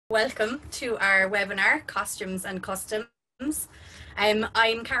Welcome to our webinar, Costumes and Customs.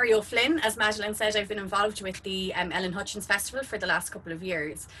 I'm Carrie O'Flynn. As Madeleine said, I've been involved with the Ellen Hutchins Festival for the last couple of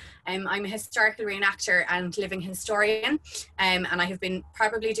years. I'm a historical reenactor and living historian, and I have been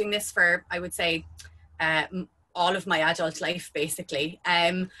probably doing this for, I would say, all of my adult life, basically.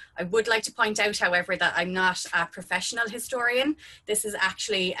 I would like to point out, however, that I'm not a professional historian. This is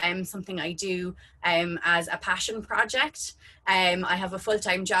actually something I do as a passion project. I have a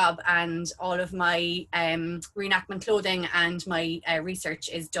full-time job, and all of my reenactment clothing and my research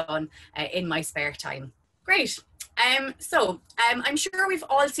is done in my spare time. Great. I'm sure we've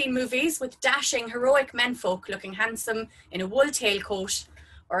all seen movies with dashing, heroic menfolk looking handsome in a wool tailcoat,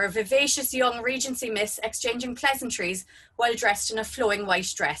 or a vivacious young Regency miss exchanging pleasantries while dressed in a flowing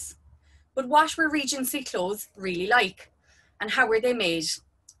white dress. But what were Regency clothes really like? And how were they made?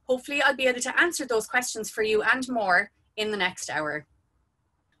 Hopefully I'll be able to answer those questions for you and more in the next hour.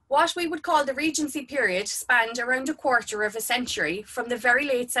 What we would call the Regency period spanned around a quarter of a century, from the very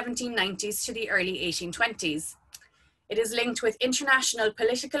late 1790s to the early 1820s. It is linked with international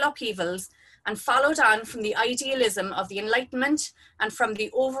political upheavals and followed on from the idealism of the Enlightenment and from the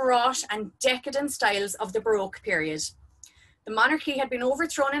overwrought and decadent styles of the Baroque period. The monarchy had been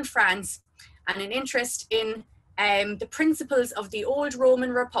overthrown in France, and an interest in the principles of the old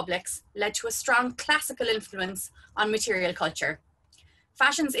Roman republics led to a strong classical influence on material culture.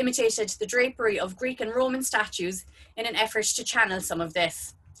 Fashions imitated the drapery of Greek and Roman statues in an effort to channel some of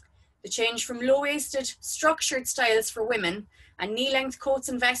this. The change from low-waisted, structured styles for women and knee-length coats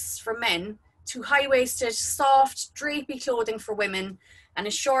and vests for men to high-waisted, soft, drapey clothing for women and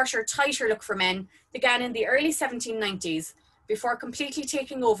a shorter, tighter look for men began in the early 1790s, before completely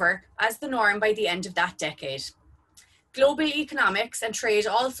taking over as the norm by the end of that decade. Global economics and trade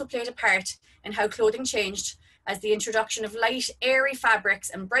also played a part in how clothing changed, as the introduction of light, airy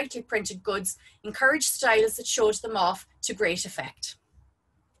fabrics and brightly printed goods encouraged styles that showed them off to great effect.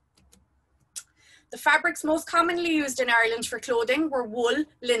 The fabrics most commonly used in Ireland for clothing were wool,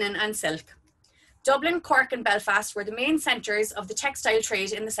 linen and silk. Dublin, Cork and Belfast were the main centres of the textile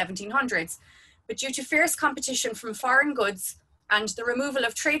trade in the 1700s, but due to fierce competition from foreign goods and the removal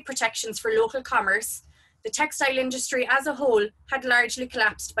of trade protections for local commerce, the textile industry as a whole had largely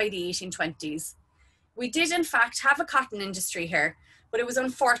collapsed by the 1820s. We did in fact have a cotton industry here, but it was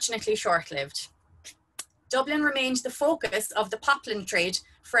unfortunately short-lived. Dublin remained the focus of the poplin trade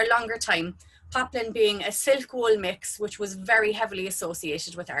for a longer time, poplin being a silk-wool mix which was very heavily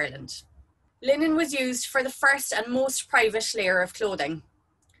associated with Ireland. Linen was used for the first and most private layer of clothing.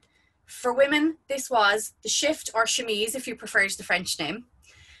 For women, this was the shift or chemise, if you preferred the French name,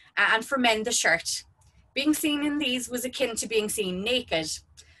 and for men, the shirt. Being seen in these was akin to being seen naked.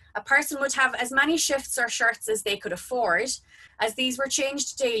 A person would have as many shifts or shirts as they could afford, as these were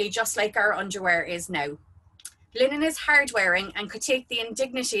changed daily, just like our underwear is now. Linen is hard-wearing and could take the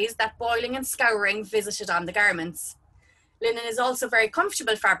indignities that boiling and scouring visited on the garments. Linen is also very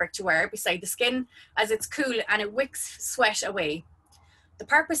comfortable fabric to wear beside the skin, as it's cool and it wicks sweat away. The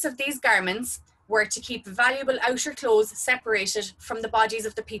purpose of these garments were to keep valuable outer clothes separated from the bodies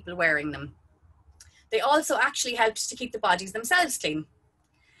of the people wearing them. They also actually helped to keep the bodies themselves clean.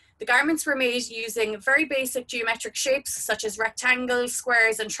 The garments were made using very basic geometric shapes such as rectangles,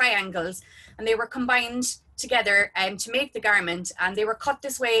 squares and triangles, and they were combined together to make the garment, and they were cut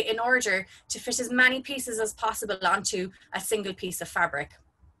this way in order to fit as many pieces as possible onto a single piece of fabric.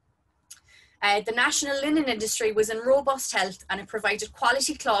 The national linen industry was in robust health, and it provided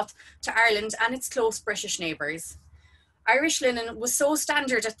quality cloth to Ireland and its close British neighbours. Irish linen was so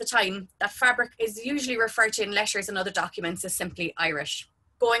standard at the time that fabric is usually referred to in letters and other documents as simply Irish.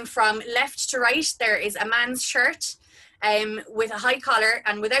 Going from left to right, there is a man's shirt with a high collar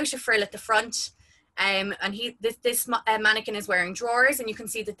and without a frill at the front. This mannequin is wearing drawers, and you can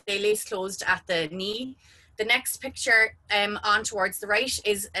see that they lace closed at the knee. The next picture on towards the right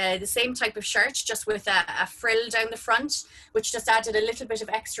is the same type of shirt, just with a frill down the front, which just added a little bit of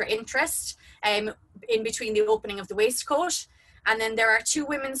extra interest in between the opening of the waistcoat. And then there are two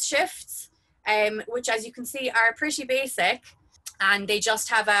women's shifts, which, as you can see, are pretty basic. And they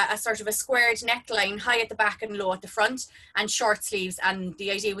just have a sort of a squared neckline, high at the back and low at the front, and short sleeves. And the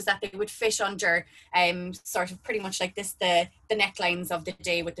idea was that they would fit under sort of pretty much like this, the necklines of the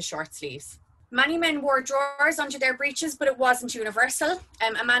day with the short sleeves. Many men wore drawers under their breeches, but it wasn't universal.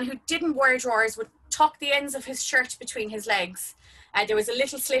 A man who didn't wear drawers would tuck the ends of his shirt between his legs. There was a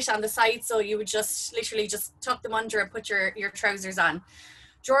little slit on the side, so you would just literally just tuck them under and put your trousers on.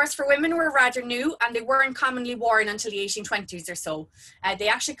 Drawers for women were rather new, and they weren't commonly worn until the 1820s or so. They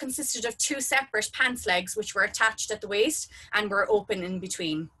actually consisted of two separate pants legs, which were attached at the waist and were open in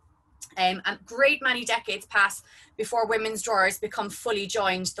between. And great many decades pass before women's drawers become fully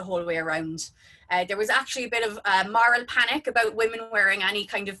joined the whole way around. There was actually a bit of moral panic about women wearing any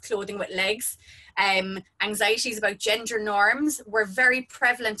kind of clothing with legs. Anxieties about gender norms were very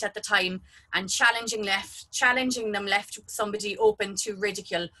prevalent at the time, and challenging them left somebody open to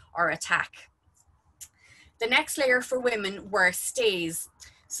ridicule or attack. The next layer for women were stays.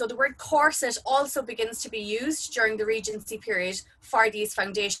 So the word corset also begins to be used during the Regency period for these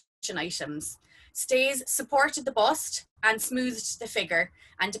foundation items. Stays supported the bust and smoothed the figure,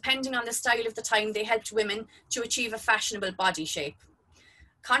 and depending on the style of the time, they helped women to achieve a fashionable body shape.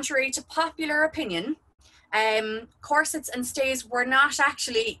 Contrary to popular opinion, corsets and stays were not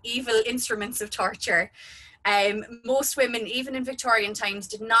actually evil instruments of torture. Most women, even in Victorian times,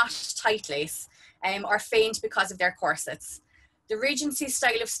 did not tight lace or faint because of their corsets. The Regency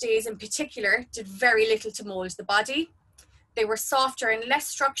style of stays in particular did very little to mould the body. They were softer and less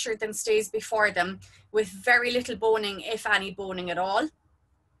structured than stays before them, with very little boning, if any boning at all.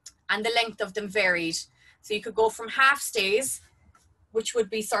 And the length of them varied. So you could go from half stays, which would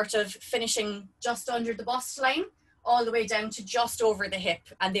be sort of finishing just under the bust line, all the way down to just over the hip,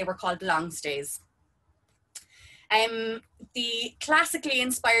 and they were called long stays. The classically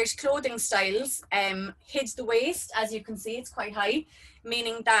inspired clothing styles hid the waist. As you can see, it's quite high,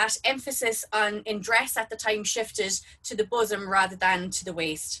 meaning that emphasis in dress at the time shifted to the bosom rather than to the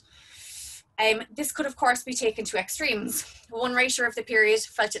waist. This could, of course, be taken to extremes. One writer of the period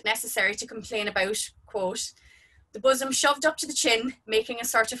felt it necessary to complain about, quote, the bosom shoved up to the chin, making a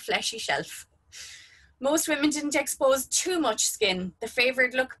sort of fleshy shelf. Most women didn't expose too much skin, the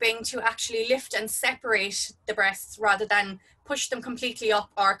favoured look being to actually lift and separate the breasts rather than push them completely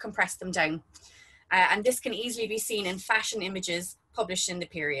up or compress them down. And this can easily be seen in fashion images published in the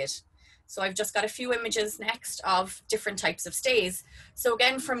period. So I've just got a few images next of different types of stays. So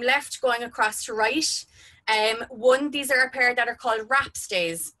again, from left going across to right, these are a pair that are called wrap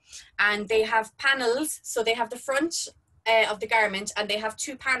stays, and they have panels. So they have the front of the garment, and they have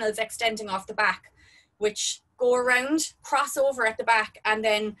two panels extending off the back, which go around, cross over at the back, and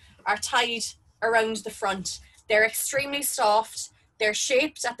then are tied around the front. They're extremely soft. They're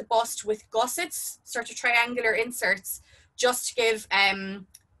shaped at the bust with gussets, sort of triangular inserts, just to give,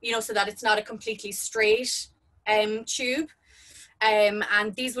 so that it's not a completely straight tube.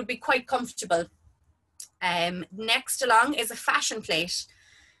 And these would be quite comfortable. Next along is a fashion plate,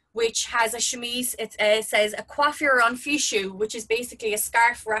 which has a chemise. It says a coiffure en fichu, which is basically a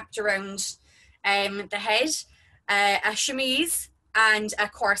scarf wrapped around the head, a chemise, and a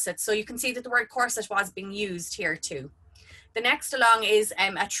corset. So you can see that the word corset was being used here too. The next along is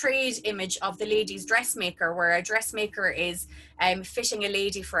a trade image of the lady's dressmaker, where a dressmaker is fitting a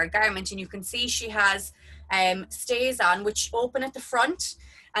lady for a garment, and you can see she has stays on which open at the front,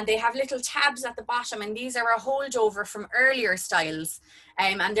 and they have little tabs at the bottom, and these are a holdover from earlier styles,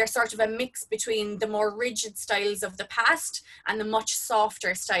 and they're sort of a mix between the more rigid styles of the past and the much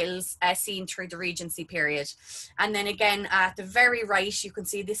softer styles seen through the Regency period. And then again at the very right, you can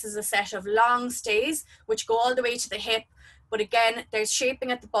see this is a set of long stays which go all the way to the hip, but again there's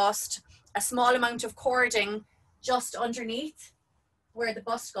shaping at the bust, a small amount of cording just underneath where the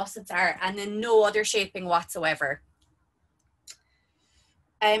bust gussets are, and then no other shaping whatsoever.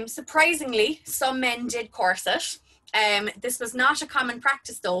 Surprisingly, some men did corset. This was not a common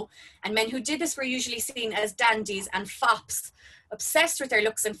practice though, and men who did this were usually seen as dandies and fops, obsessed with their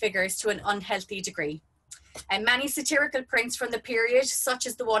looks and figures to an unhealthy degree. And many satirical prints from the period, such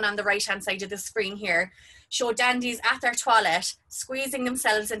as the one on the right hand side of the screen here, show dandies at their toilette, squeezing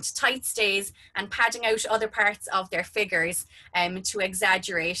themselves into tight stays and padding out other parts of their figures to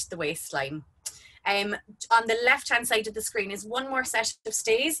exaggerate the waistline. On the left hand side of the screen is one more set of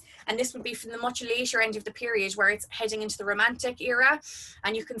stays, and this would be from the much later end of the period where it's heading into the Romantic era,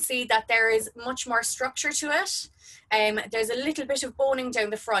 and you can see that there is much more structure to it. There's a little bit of boning down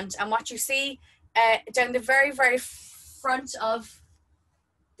the front, and what you see down the very, very front of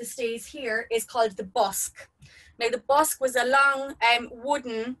the stays here is called the busk. Now the busk was a long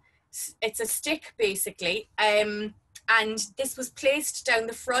wooden, it's a stick basically, and this was placed down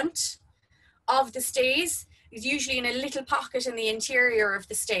the front of the stays, is usually in a little pocket in the interior of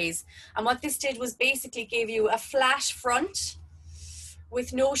the stays. And what this did was basically gave you a flat front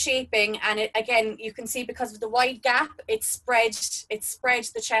with no shaping, and it, again, you can see because of the wide gap, it spread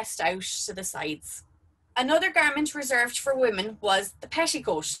the chest out to the sides. Another garment reserved for women was the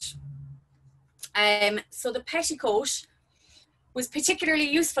petticoat. So the petticoat was particularly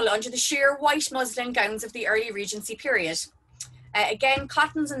useful under the sheer white muslin gowns of the early Regency period. Again,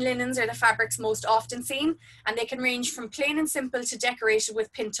 cottons and linens are the fabrics most often seen, and they can range from plain and simple to decorated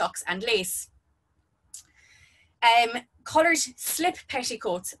with pin tucks and lace. Coloured slip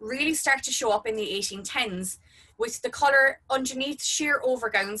petticoats really start to show up in the 1810s, with the colour underneath sheer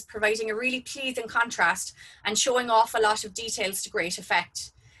overgowns providing a really pleasing contrast and showing off a lot of details to great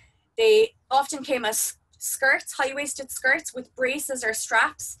effect. They often came as skirts, high-waisted skirts with braces or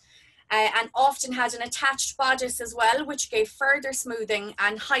straps, and often had an attached bodice as well, which gave further smoothing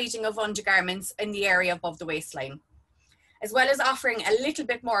and hiding of undergarments in the area above the waistline. As well as offering a little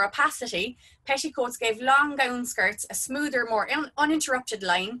bit more opacity, petticoats gave long gown skirts a smoother, more uninterrupted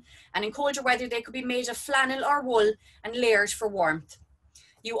line, and in colder weather they could be made of flannel or wool and layered for warmth.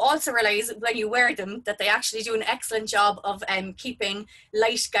 You also realise when you wear them that they actually do an excellent job of keeping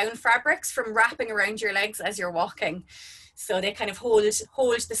light gown fabrics from wrapping around your legs as you're walking. So they kind of hold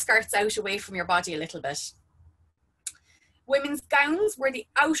the skirts out away from your body a little bit. Women's gowns were the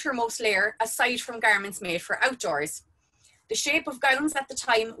outermost layer aside from garments made for outdoors. The shape of gowns at the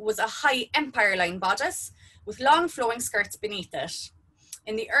time was a high empire line bodice with long flowing skirts beneath it.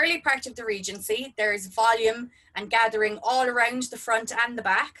 In the early part of the Regency, there's volume and gathering all around the front and the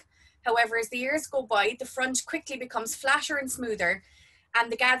back. However, as the years go by, the front quickly becomes flatter and smoother, and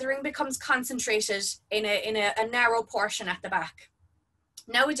the gathering becomes concentrated in a narrow portion at the back.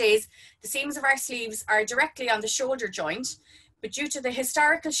 Nowadays, the seams of our sleeves are directly on the shoulder joint, but due to the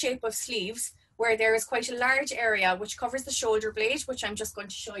historical shape of sleeves, where there is quite a large area which covers the shoulder blade, which I'm just going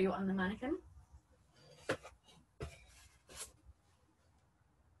to show you on the mannequin.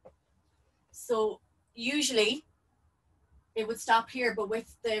 So usually it would stop here, but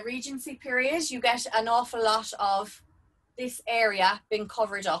with the Regency period, you get an awful lot of this area being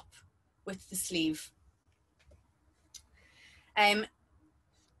covered up with the sleeve.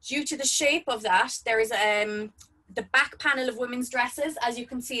 Due to the shape of that, there is the back panel of women's dresses, as you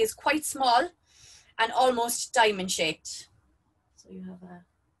can see, is quite small and almost diamond shaped. So you have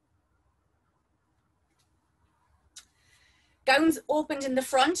gowns opened in the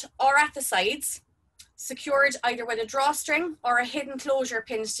front or at the sides, secured either with a drawstring or a hidden closure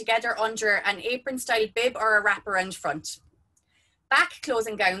pinned together under an apron-style bib or a wraparound front. Back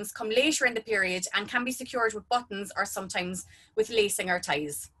closing gowns come later in the period and can be secured with buttons or sometimes with lacing or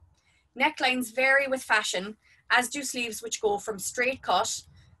ties. Necklines vary with fashion, as do sleeves, which go from straight cut,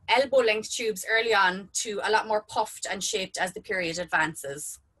 elbow-length tubes early on to a lot more puffed and shaped as the period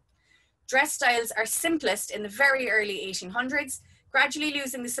advances. Dress styles are simplest in the very early 1800s, gradually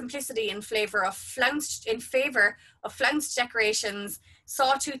losing the simplicity in favour of flounced decorations,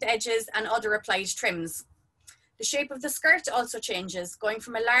 sawtooth edges and other applied trims. The shape of the skirt also changes, going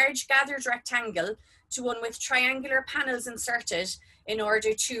from a large gathered rectangle to one with triangular panels inserted in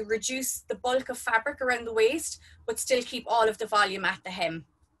order to reduce the bulk of fabric around the waist, but still keep all of the volume at the hem.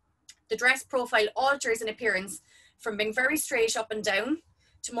 The dress profile alters in appearance from being very straight up and down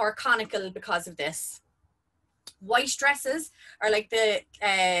to more conical because of this. White dresses are like the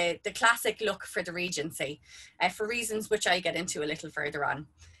classic look for the Regency, for reasons which I'll get into a little further on.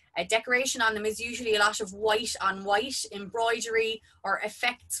 Decoration on them is usually a lot of white on white, embroidery or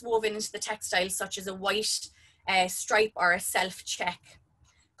effects woven into the textile, such as a white stripe or a self check.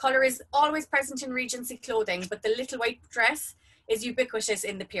 Colour is always present in Regency clothing, but the little white dress is ubiquitous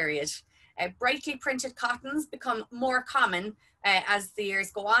in the period. Brightly printed cottons become more common as the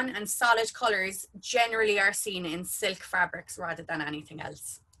years go on, and solid colours generally are seen in silk fabrics rather than anything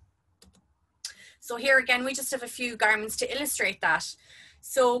else. So here again, we just have a few garments to illustrate that.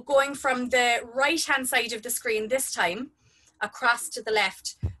 So going from the right-hand side of the screen this time, across to the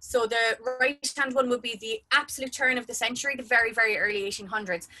left. So the right-hand one would be the absolute turn of the century, the very, very early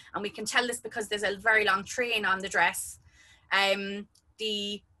 1800s. And we can tell this because there's a very long train on the dress.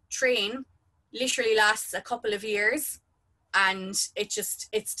 The train literally lasts a couple of years and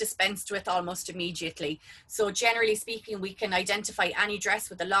it's dispensed with almost immediately. So generally speaking, we can identify any dress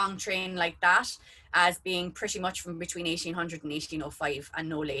with a long train like that as being pretty much from between 1800 and 1805 and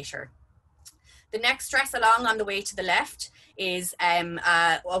no later. The next dress along on the way to the left is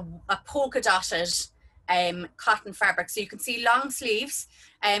a polka dotted cotton fabric. So you can see long sleeves.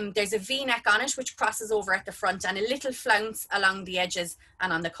 There's a V-neck on it which crosses over at the front and a little flounce along the edges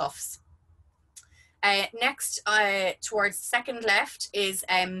and on the cuffs. Next, towards second left is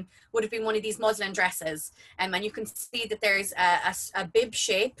would have been one of these muslin dresses, and you can see that there's a bib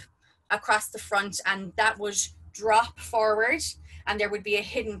shape across the front, and that would drop forward and there would be a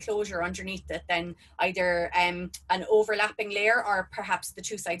hidden closure underneath it, then either an overlapping layer, or perhaps the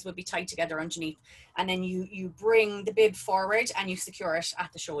two sides would be tied together underneath. And then you bring the bib forward and you secure it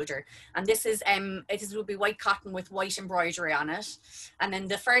at the shoulder. And this is, it will be white cotton with white embroidery on it. And then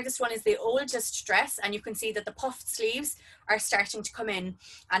the furthest one is the oldest dress, and you can see that the puffed sleeves are starting to come in,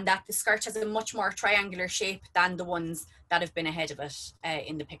 and that the skirt has a much more triangular shape than the ones that have been ahead of it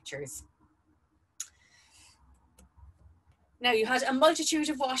in the pictures. Now, you had a multitude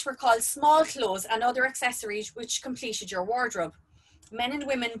of what were called small clothes and other accessories which completed your wardrobe. Men and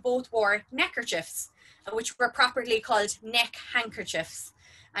women both wore neckerchiefs, which were properly called neck handkerchiefs.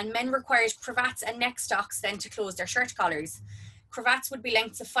 And men required cravats and neck stocks then to close their shirt collars. Cravats would be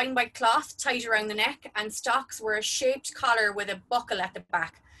lengths of fine white cloth tied around the neck, and stocks were a shaped collar with a buckle at the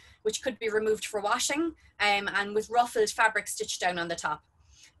back, which could be removed for washing, and with ruffled fabric stitched down on the top.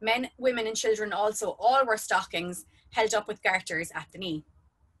 Men, women and children also all wore stockings held up with garters at the knee.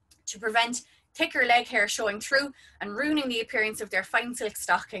 To prevent thicker leg hair showing through and ruining the appearance of their fine silk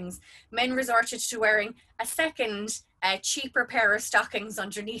stockings, men resorted to wearing a second, cheaper pair of stockings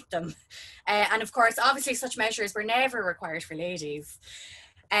underneath them. And of course, obviously such measures were never required for ladies.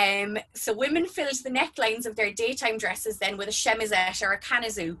 So women filled the necklines of their daytime dresses then with a chemisette or a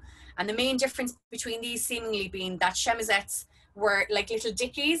canezou. And the main difference between these seemingly being that chemisettes were like little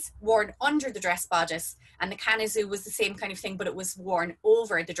dickies worn under the dress bodice, and the canezou was the same kind of thing, but it was worn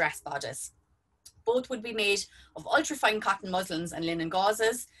over the dress bodice. Both would be made of ultrafine cotton muslins and linen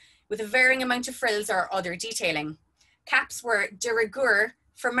gauzes, with a varying amount of frills or other detailing. Caps were de rigueur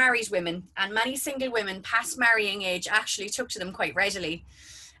for married women, and many single women past marrying age actually took to them quite readily.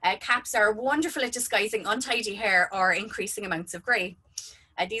 Caps are wonderful at disguising untidy hair or increasing amounts of grey.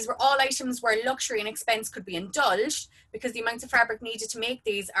 These were all items where luxury and expense could be indulged, because the amounts of fabric needed to make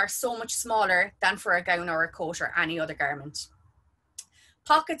these are so much smaller than for a gown or a coat or any other garment.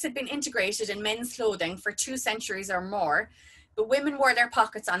 Pockets had been integrated in men's clothing for 2 centuries or more, but women wore their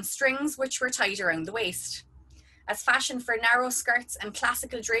pockets on strings which were tied around the waist. As fashion for narrow skirts and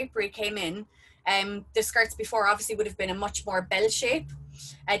classical drapery came in, the skirts before obviously would have been a much more bell shape.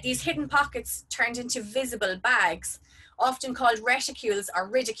 These hidden pockets turned into visible bags, often called reticules or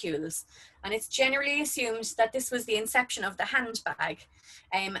ridicules, and it's generally assumed that this was the inception of the handbag,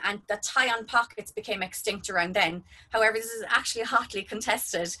 and that tie-on pockets became extinct around then. However, this is actually hotly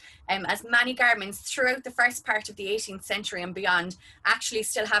contested, as many garments throughout the first part of the 18th century and beyond actually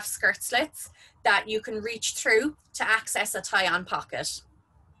still have skirt slits that you can reach through to access a tie-on pocket.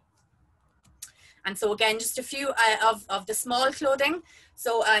 And so again, just a few of the small clothing.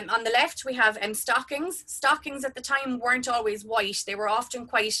 So on the left, we have stockings. Stockings at the time weren't always white. They were often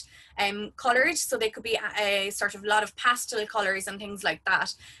quite coloured, so they could be a sort of lot of pastel colours and things like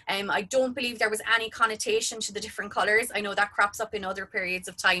that. I don't believe there was any connotation to the different colours. I know that crops up in other periods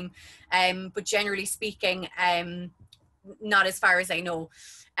of time, but generally speaking, not as far as I know.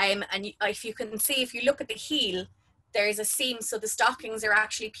 And if you can see, if you look at the heel, there's a seam, so the stockings are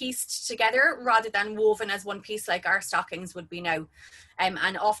actually pieced together rather than woven as one piece like our stockings would be now.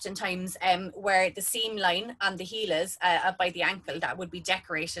 And oftentimes where the seam line on the heel is by the ankle, that would be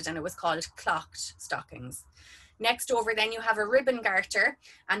decorated, and it was called clocked stockings. Next over then you have a ribbon garter,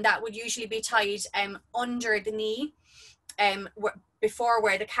 and that would usually be tied under the knee before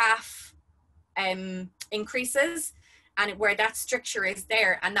where the calf increases, and where that stricture is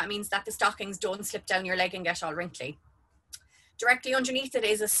there, and that means that the stockings don't slip down your leg and get all wrinkly. Directly underneath it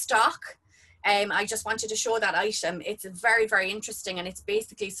is a stock. I just wanted to show that item. It's very, very interesting, and it's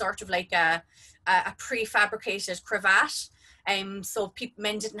basically sort of like a prefabricated cravat. So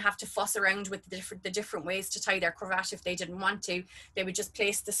men didn't have to fuss around with the different ways to tie their cravat if they didn't want to. They would just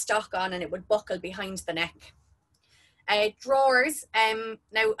place the stock on and it would buckle behind the neck. Drawers.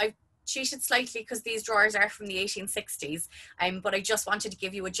 Now I've cheated slightly because these drawers are from the 1860s, but I just wanted to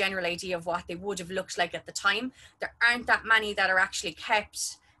give you a general idea of what they would have looked like at the time. There aren't that many that are actually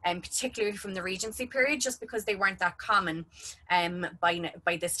kept, particularly from the Regency period, just because they weren't that common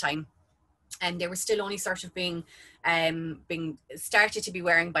by this time. And they were still only sort of being started to be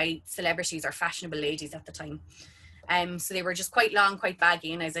wearing by celebrities or fashionable ladies at the time. So they were just quite long, quite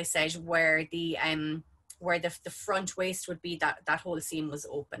baggy, and as I said, where the front waist would be, that whole seam was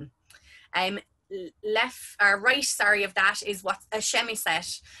open. Right of that is what's a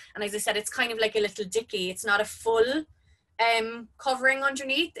chemisette, and as I said, it's kind of like a little dicky. It's not a full covering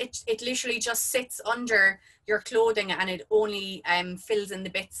underneath. It literally just sits under your clothing, and it only fills in the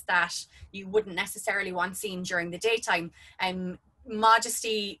bits that you wouldn't necessarily want seen during the daytime.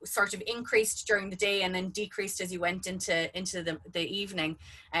 modesty sort of increased during the day and then decreased as you went into the evening.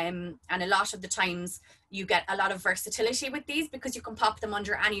 And a lot of the times you get a lot of versatility with these because you can pop them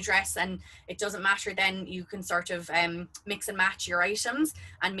under any dress and it doesn't matter. Then you can sort of mix and match your items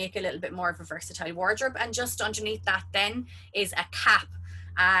and make a little bit more of a versatile wardrobe. And just underneath that then is a cap.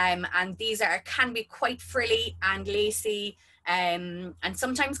 And these can be quite frilly and lacy, and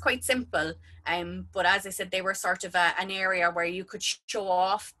sometimes quite simple. But as I said, they were sort of an area where you could show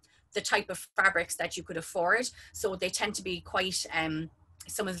off the type of fabrics that you could afford. So they tend to be quite,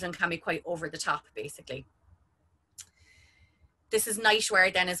 some of them can be quite over the top, basically. This is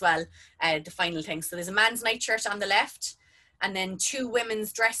nightwear then as well, the final thing. So there's a man's nightshirt on the left, and then 2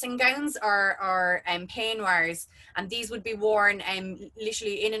 women's dressing gowns or peignoirs, and these would be worn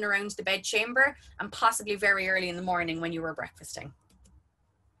literally in and around the bedchamber and possibly very early in the morning when you were breakfasting.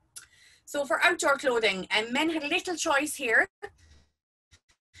 So for outdoor clothing, men had little choice here.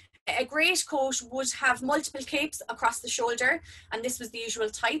 A greatcoat would have multiple capes across the shoulder, and this was the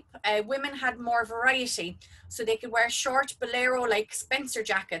usual type. Women had more variety, so they could wear short bolero-like Spencer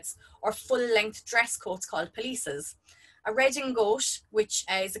jackets or full-length dress coats called pelisses. A redingote, which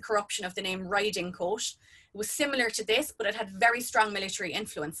is a corruption of the name riding coat, was similar to this, but it had very strong military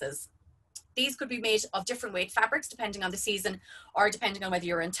influences. These could be made of different weight fabrics depending on the season or depending on whether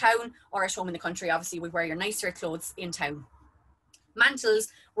you're in town or at home in the country. Obviously, you would wear your nicer clothes in town. Mantles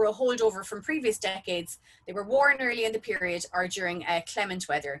were a holdover from previous decades. They were worn early in the period or during clement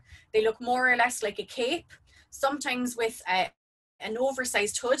weather. They look more or less like a cape, sometimes with an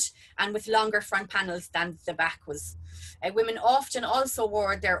oversized hood and with longer front panels than the back was. Women often also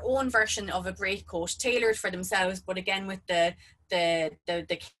wore their own version of a greatcoat tailored for themselves, but again with the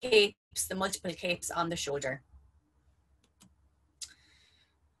capes, the multiple capes on the shoulder.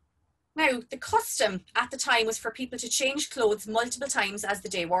 Now, the custom at the time was for people to change clothes multiple times as the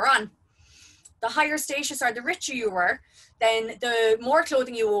day wore on. The higher status or the richer you were, then the more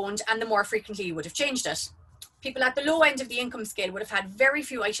clothing you owned and the more frequently you would have changed it. People at the low end of the income scale would have had very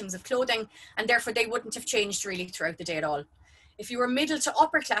few items of clothing, and therefore they wouldn't have changed really throughout the day at all. If you were middle to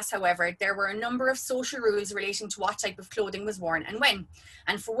upper class, however, there were a number of social rules relating to what type of clothing was worn and when.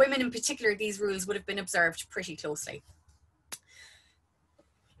 And for women in particular, these rules would have been observed pretty closely.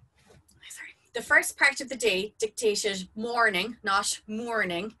 The first part of the day dictated morning, not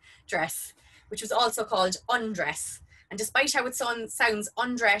morning, dress, which was also called undress. And despite how it sounds,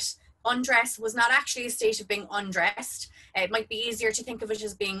 undress was not actually a state of being undressed. It might be easier to think of it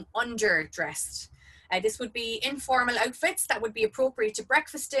as being underdressed. This would be informal outfits that would be appropriate to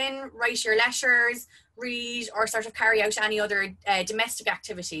breakfast in, write your letters, read, or sort of carry out any other domestic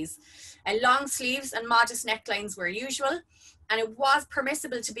activities. Long sleeves and modest necklines were usual, and it was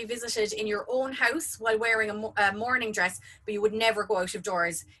permissible to be visited in your own house while wearing a morning dress, but you would never go out of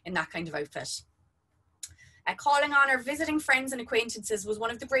doors in that kind of outfit. Calling on or visiting friends and acquaintances was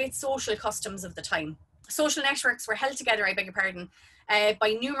one of the great social customs of the time. Social networks were held together, I beg your pardon,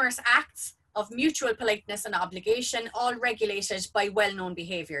 by numerous acts of mutual politeness and obligation, all regulated by well-known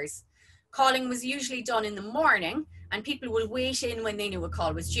behaviours. Calling was usually done in the morning, and people would wait in when they knew a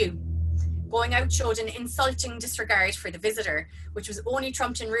call was due. Going out showed an insulting disregard for the visitor, which was only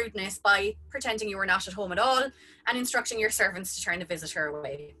trumped in rudeness by pretending you were not at home at all and instructing your servants to turn the visitor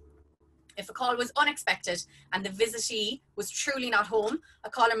away. If a call was unexpected and the visitee was truly not home, a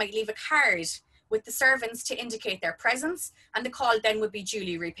caller might leave a card with the servants to indicate their presence, and the call then would be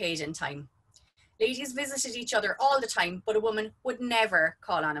duly repaid in time. Ladies visited each other all the time, but a woman would never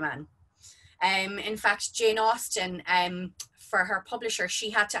call on a man. In fact, Jane Austen, for her publisher,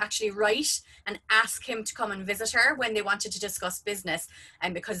 she had to actually write and ask him to come and visit her when they wanted to discuss business,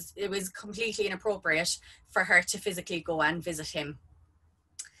 and because it was completely inappropriate for her to physically go and visit him.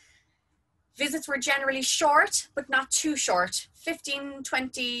 Visits were generally short, but not too short.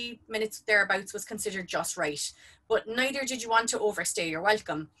 15-20 minutes thereabouts was considered just right, but neither did you want to overstay your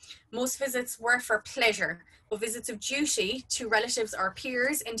welcome. Most visits were for pleasure, but visits of duty to relatives or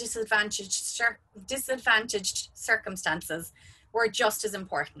peers in disadvantaged circumstances were just as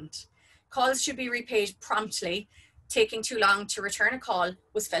important. Calls should be repaid promptly. Taking too long to return a call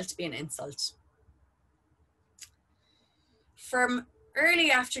was felt to be an insult. From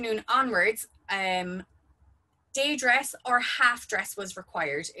early afternoon onwards, day dress or half dress was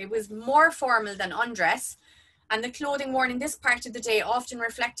required. It was more formal than undress, and the clothing worn in this part of the day often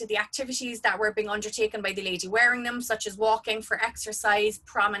reflected the activities that were being undertaken by the lady wearing them, such as walking for exercise,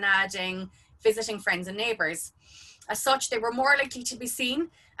 promenading, visiting friends and neighbours. As such, they were more likely to be seen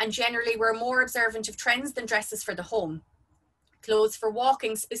and generally were more observant of trends than dresses for the home. Clothes for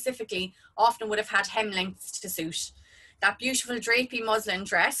walking specifically often would have had hem lengths to suit. that beautiful drapey muslin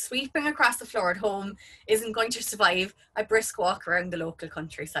dress sweeping across the floor at home isn't going to survive a brisk walk around the local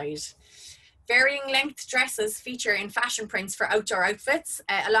countryside. Varying length dresses feature in fashion prints for outdoor outfits,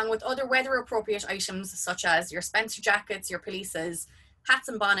 along with other weather appropriate items such as your Spencer jackets, your pelisses, hats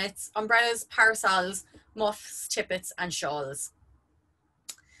and bonnets, umbrellas, parasols, muffs, tippets and shawls.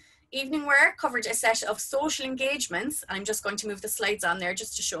 Evening wear covered a set of social engagements, and I'm just going to move the slides on there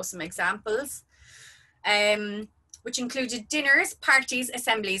just to show some examples, which included dinners, parties,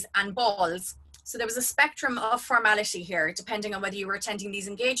 assemblies and balls. So there was a spectrum of formality here, depending on whether you were attending these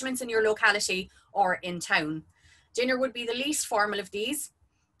engagements in your locality or in town. Dinner would be the least formal of these,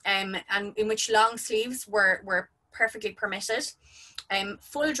 and in which long sleeves were perfectly permitted.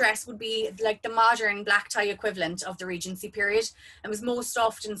 Full dress would be like the modern black tie equivalent of the Regency period and was most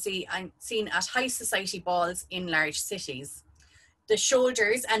often seen at high society balls in large cities. The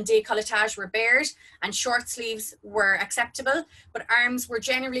shoulders and décolletage were bared and short sleeves were acceptable, but arms were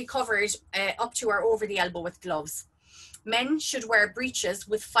generally covered up to or over the elbow with gloves. Men should wear breeches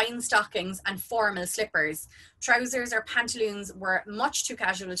with fine stockings and formal slippers. Trousers or pantaloons were much too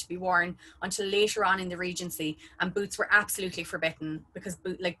casual to be worn until later on in the Regency, and boots were absolutely forbidden because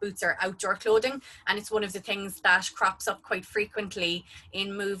boots are outdoor clothing, and it's one of the things that crops up quite frequently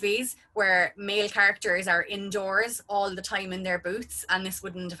in movies where male characters are indoors all the time in their boots, and this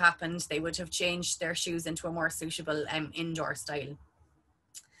wouldn't have happened. They would have changed their shoes into a more suitable indoor style.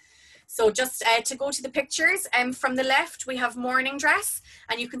 So just to go to the pictures, from the left we have morning dress,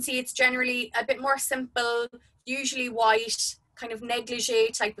 and you can see it's generally a bit more simple, usually white, kind of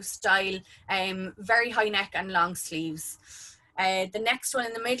negligee type of style, very high neck and long sleeves. The next one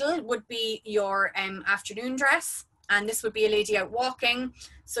in the middle would be your afternoon dress, and this would be a lady out walking.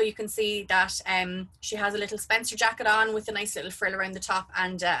 So you can see that she has a little Spencer jacket on with a nice little frill around the top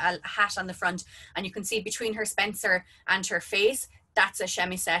and a hat on the front, and you can see between her Spencer and her face, that's a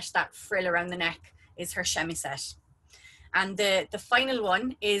chemisette. That frill around the neck is her chemisette. And the final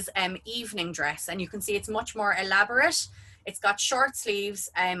one is evening dress, and you can see it's much more elaborate. It's got short sleeves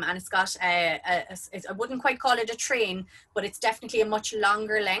and it's got I wouldn't quite call it a train, but it's definitely a much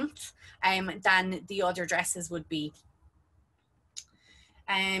longer length than the other dresses would be.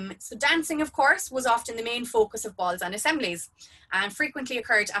 So dancing, of course, was often the main focus of balls and assemblies, and frequently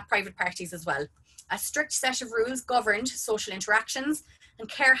occurred at private parties as well. A strict set of rules governed social interactions, and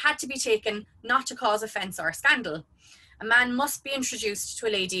care had to be taken not to cause offence or scandal. A man must be introduced to a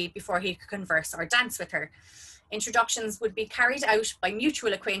lady before he could converse or dance with her. Introductions would be carried out by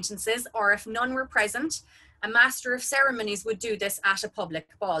mutual acquaintances, or if none were present, a master of ceremonies would do this at a public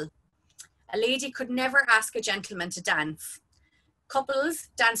ball. A lady could never ask a gentleman to dance. Couples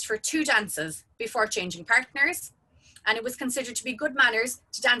danced for 2 dances before changing partners, and it was considered to be good manners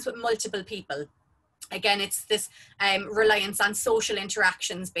to dance with multiple people. Again, it's this reliance on social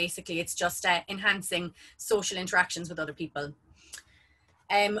interactions, basically. It's just enhancing social interactions with other people.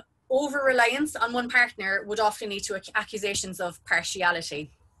 Over-reliance on one partner would often lead to accusations of partiality.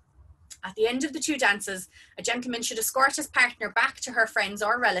 At the end of the 2 dances, a gentleman should escort his partner back to her friends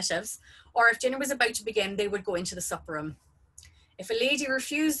or relatives, or if dinner was about to begin, they would go into the supper room. If a lady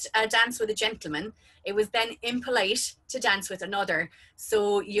refused a dance with a gentleman, it was then impolite to dance with another.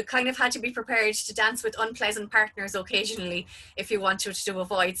 So you kind of had to be prepared to dance with unpleasant partners occasionally if you wanted to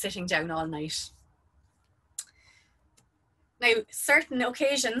avoid sitting down all night. Now, certain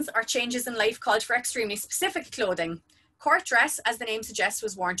occasions or changes in life called for extremely specific clothing. Court dress, as the name suggests,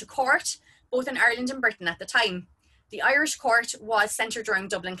 was worn to court, both in Ireland and Britain at the time. The Irish court was centred around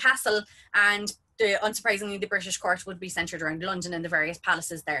Dublin Castle, and unsurprisingly, the British court would be centred around London and the various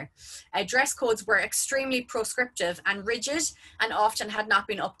palaces there. Dress codes were extremely proscriptive and rigid, and often had not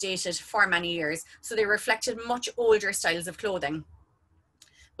been updated for many years, so they reflected much older styles of clothing.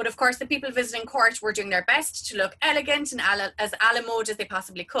 But of course, the people visiting court were doing their best to look elegant and as a la mode as they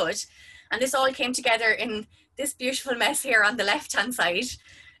possibly could, and this all came together in this beautiful mess here on the left-hand side,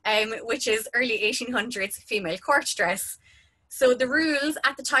 which is early 1800s female court dress. So the rules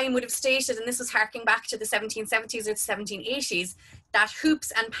at the time would have stated, and this was harking back to the 1770s or the 1780s, that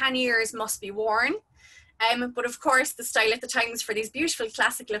hoops and panniers must be worn. But of course, the style at the time was for these beautiful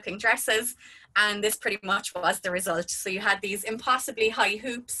classic looking dresses, and this pretty much was the result. So you had these impossibly high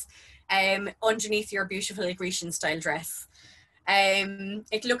hoops underneath your beautiful Grecian style dress.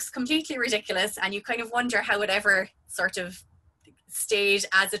 It looks completely ridiculous, and you kind of wonder how it ever sort of stayed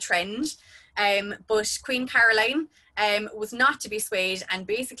as a trend. But Queen Caroline was not to be swayed, and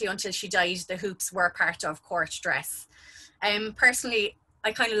basically until she died, the hoops were part of court dress. Personally,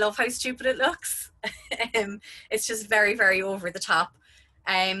 I kind of love how stupid it looks. It's just very, very over the top.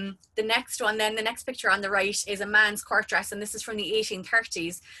 The next one, then the next picture on the right is a man's court dress, and this is from the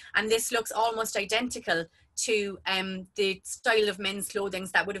 1830s, and this looks almost identical to the style of men's clothing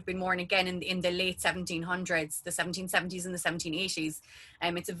that would have been worn again in the late 1700s, the 1770s and the 1780s.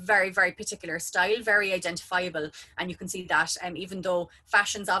 It's a very, very particular style, very identifiable, and you can see that even though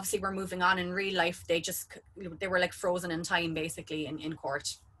fashions obviously were moving on in real life, they were like frozen in time basically in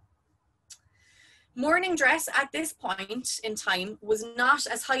court. Mourning dress at this point in time was not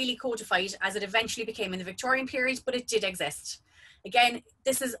as highly codified as it eventually became in the Victorian period, but it did exist. Again,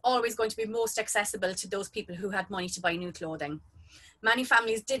 this is always going to be most accessible to those people who had money to buy new clothing. Many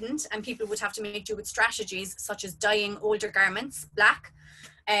families didn't, and people would have to make do with strategies such as dyeing older garments black,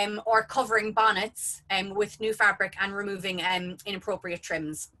 or covering bonnets with new fabric and removing inappropriate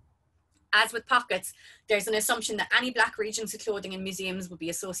trims. As with pockets, there's an assumption that any black Regency clothing in museums would be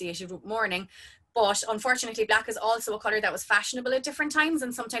associated with mourning, but unfortunately black is also a colour that was fashionable at different times,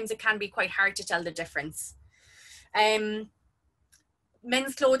 and sometimes it can be quite hard to tell the difference.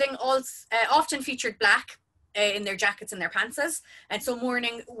 Men's clothing also often featured black in their jackets and their pantses, and so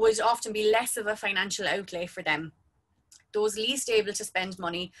mourning would often be less of a financial outlay for them. Those least able to spend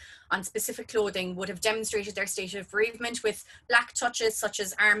money on specific clothing would have demonstrated their state of bereavement with black touches such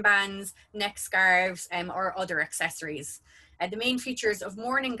as armbands, neck scarves, or other accessories. The main features of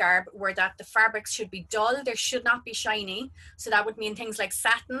mourning garb were that the fabrics should be dull, they should not be shiny. So that would mean things like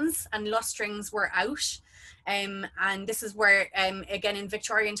satins and lustrings were out. And this is where, again, in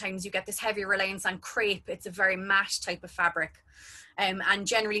Victorian times, you get this heavy reliance on crepe. It's a very matte type of fabric. And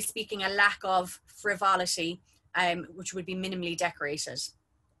generally speaking, a lack of frivolity, which would be minimally decorated.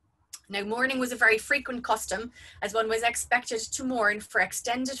 Now, mourning was a very frequent custom, as one was expected to mourn for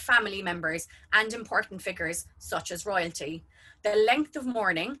extended family members and important figures such as royalty. The length of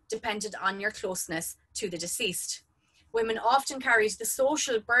mourning depended on your closeness to the deceased. Women often carried the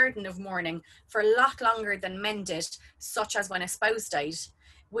social burden of mourning for a lot longer than men did, such as when a spouse died.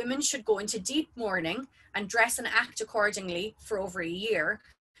 Women should go into deep mourning and dress and act accordingly for over a year,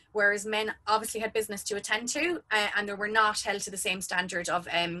 whereas men obviously had business to attend to, and they were not held to the same standard of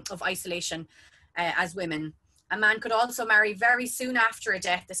isolation as women. A man could also marry very soon after a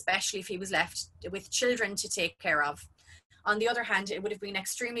death, especially if he was left with children to take care of. On the other hand, it would have been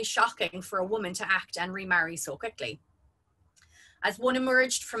extremely shocking for a woman to act and remarry so quickly. As one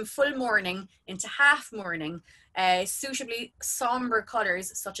emerged from full mourning into half mourning, suitably somber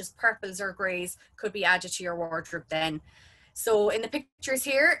colours such as purples or greys could be added to your wardrobe then. So in the pictures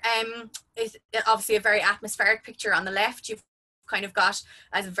here, it's obviously a very atmospheric picture on the left. You've kind of got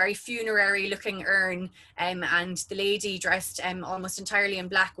as a very funerary looking urn, and the lady dressed almost entirely in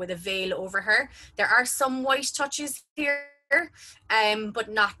black with a veil over her. There are some white touches here, but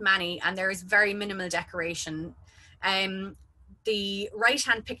not many, and there is very minimal decoration. The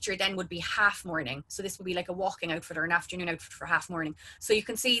right-hand picture then would be half mourning. So this would be like a walking outfit or an afternoon outfit for half mourning. So you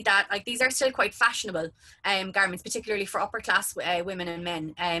can see that like these are still quite fashionable garments, particularly for upper class women and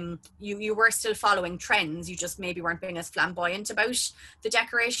men. You were still following trends. You just maybe weren't being as flamboyant about the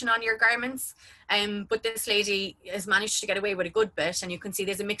decoration on your garments. But this lady has managed to get away with a good bit, and you can see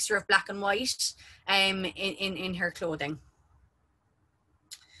there's a mixture of black and white in her clothing.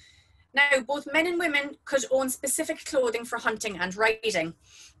 Now, both men and women could own specific clothing for hunting and riding.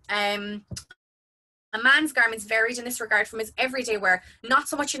 A man's garments varied in this regard from his everyday wear, not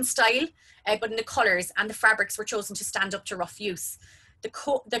so much in style, but in the colours, and the fabrics were chosen to stand up to rough use. The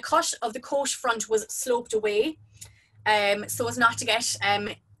cut of the coat front was sloped away, so as not to get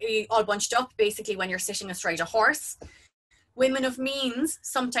all bunched up, basically, when you're sitting astride a horse. Women of means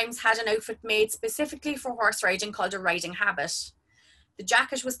sometimes had an outfit made specifically for horse riding called a riding habit. The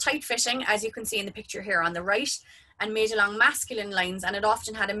jacket was tight-fitting, as you can see in the picture here on the right, and made along masculine lines, and it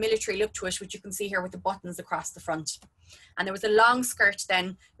often had a military look to it, which you can see here with the buttons across the front. And there was a long skirt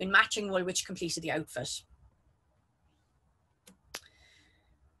then in matching wool, which completed the outfit.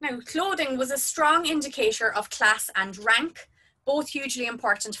 Now, clothing was a strong indicator of class and rank, both hugely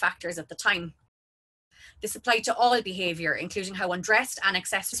important factors at the time. This applied to all behaviour, including how one dressed and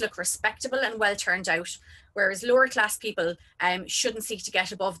accessories look respectable and well turned out, whereas lower class people shouldn't seek to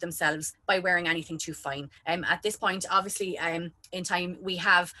get above themselves by wearing anything too fine. At this point, obviously, in time, we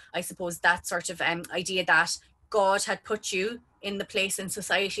have, I suppose, that sort of idea that God had put you in the place in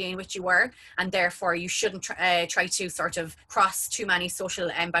society in which you were, and therefore you shouldn't try to sort of cross too many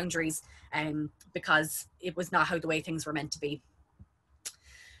social boundaries because it was not how the way things were meant to be.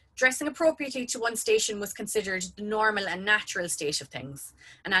 Dressing appropriately to one's station was considered the normal and natural state of things,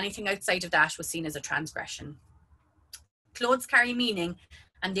 and anything outside of that was seen as a transgression. Clothes carry meaning,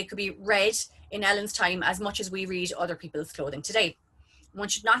 and they could be read in Ellen's time as much as we read other people's clothing today. One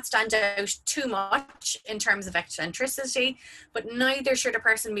should not stand out too much in terms of eccentricity, but neither should a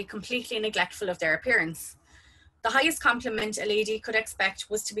person be completely neglectful of their appearance. The highest compliment a lady could expect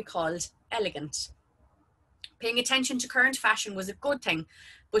was to be called elegant. Paying attention to current fashion was a good thing,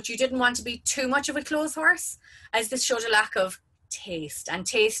 but you didn't want to be too much of a clothes horse, as this showed a lack of taste, and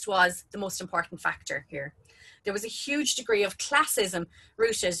taste was the most important factor here. There was a huge degree of classism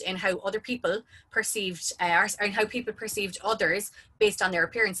rooted in how other people perceived, and how people perceived others based on their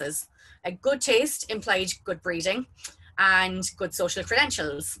appearances. A good taste implied good breeding and good social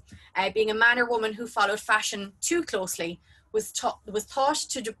credentials. Being a man or woman who followed fashion too closely was thought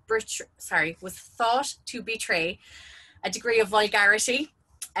to betray a degree of vulgarity,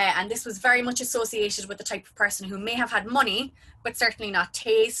 and this was very much associated with the type of person who may have had money, but certainly not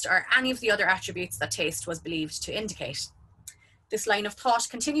taste or any of the other attributes that taste was believed to indicate. This line of thought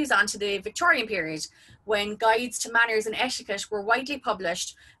continues on to the Victorian period, when guides to manners and etiquette were widely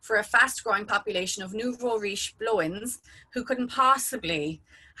published for a fast-growing population of nouveau riche blow-ins who couldn't possibly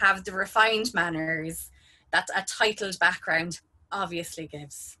have the refined manners that a titled background obviously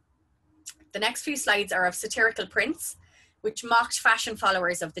gives. The next few slides are of satirical prints, which mocked fashion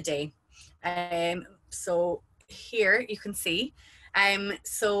followers of the day. So here you can see,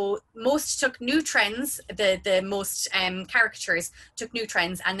 so most took new trends, the most caricatures took new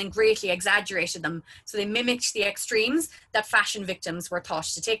trends and then greatly exaggerated them. So they mimicked the extremes that fashion victims were thought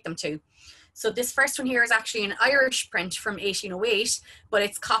to take them to. So this first one here is actually an Irish print from 1808, but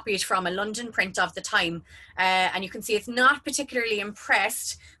it's copied from a London print of the time. And you can see it's not particularly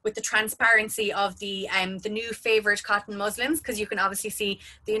impressed with the transparency of the new favoured cotton muslins, because you can obviously see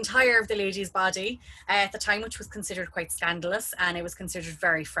the entire of the lady's body at the time, which was considered quite scandalous, and it was considered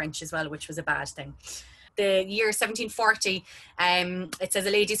very French as well, which was a bad thing. The year 1740, it says a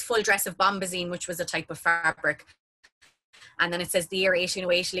lady's full dress of bombazine, which was a type of fabric. And then it says the year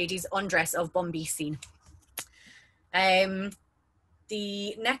 1808, ladies' undress of bombazine.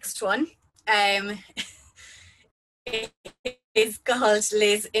 The next one is called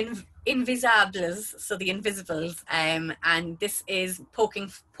Les Invisibles, so the invisibles, and this is poking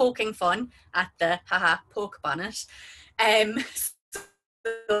fun at the poke bonnet.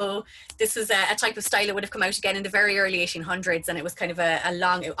 So this is a type of style that would have come out again in the very early 1800s, and it was kind of a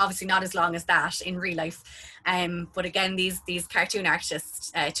long, obviously not as long as that in real life, but again these cartoon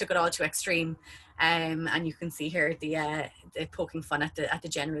artists took it all to extreme, and you can see here the poking fun at the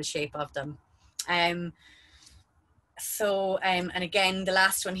general shape of them. So and again the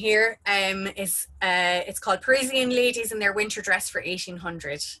last one here is it's called Parisian Ladies in Their Winter Dress for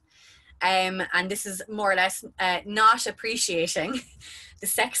 1800. And this is more or less not appreciating the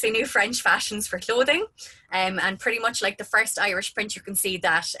sexy new French fashions for clothing, and pretty much like the first Irish print, you can see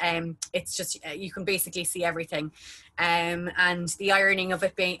that it's just you can basically see everything, and the irony of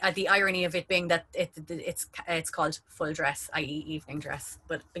it being that it's called full dress, i.e. evening dress,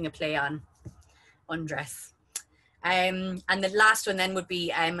 but being a play on undress. And the last one then would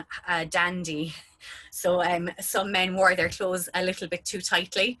be dandy. So some men wore their clothes a little bit too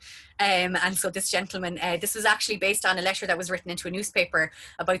tightly, and so this gentleman, this was actually based on a letter that was written into a newspaper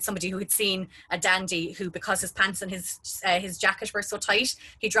about somebody who had seen a dandy who, because his pants and his jacket were so tight,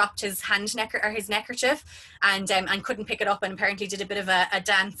 he dropped his his neckerchief and couldn't pick it up, and apparently did a bit of a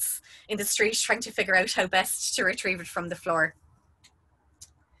dance in the street trying to figure out how best to retrieve it from the floor.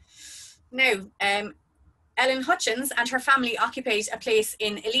 Now, Ellen Hutchins and her family occupied a place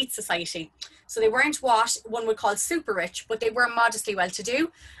in elite society. So they weren't what one would call super rich, but they were modestly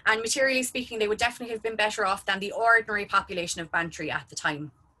well-to-do, and materially speaking, they would definitely have been better off than the ordinary population of Bantry at the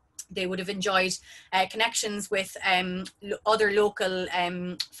time. They would have enjoyed connections with other local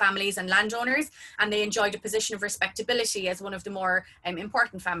families and landowners, and they enjoyed a position of respectability as one of the more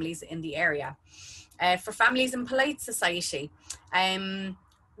important families in the area. For families in polite society,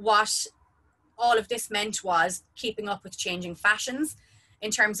 what all of this meant was keeping up with changing fashions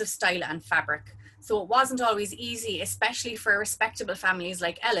in terms of style and fabric. So it wasn't always easy, especially for respectable families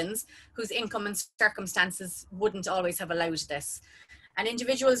like Ellen's, whose income and circumstances wouldn't always have allowed this. An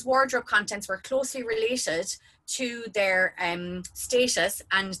individual's wardrobe contents were closely related to their status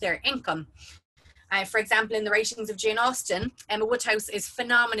and their income. For example, in the writings of Jane Austen, Emma Woodhouse is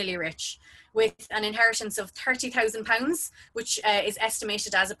phenomenally rich, with an inheritance of £30,000, which is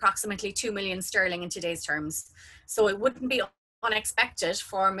estimated as approximately 2 million sterling in today's terms. So it wouldn't be unexpected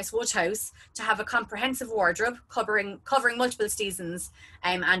for Miss Woodhouse to have a comprehensive wardrobe covering multiple seasons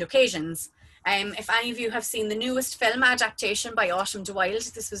and occasions. If any of you have seen the newest film adaptation by Autumn de Wilde,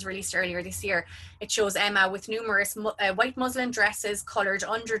 this was released earlier this year, it shows Emma with numerous white muslin dresses, coloured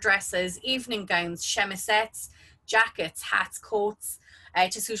underdresses, evening gowns, chemisettes, jackets, hats, coats,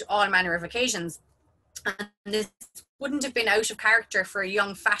 to suit all manner of occasions. And this wouldn't have been out of character for a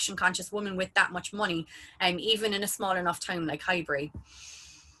young fashion conscious woman with that much money, even in a small enough town like Highbury.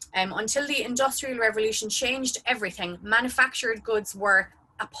 Until the Industrial Revolution changed everything, manufactured goods were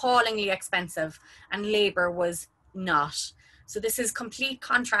appallingly expensive and labour was not. So this is complete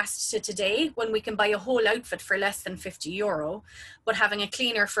contrast to today, when we can buy a whole outfit for less than €50, but having a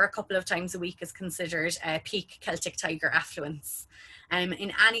cleaner for a couple of times a week is considered peak Celtic Tiger affluence.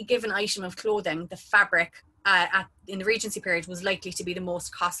 In any given item of clothing, the fabric in the Regency period was likely to be the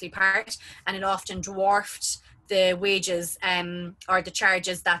most costly part, and it often dwarfed the wages or the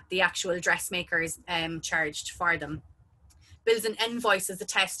charges that the actual dressmakers charged for them. Bills and invoices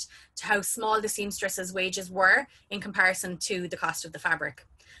attest to how small the seamstresses' wages were in comparison to the cost of the fabric.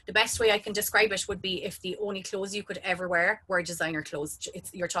 The best way I can describe it would be if the only clothes you could ever wear were designer clothes.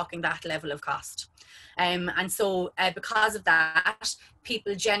 You're talking that level of cost. And so because of that,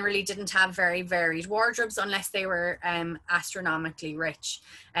 people generally didn't have very varied wardrobes unless they were astronomically rich.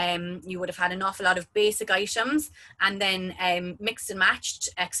 You would have had an awful lot of basic items and then mixed and matched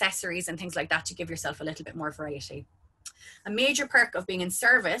accessories and things like that to give yourself a little bit more variety. A major perk of being in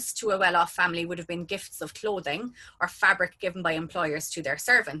service to a well-off family would have been gifts of clothing or fabric given by employers to their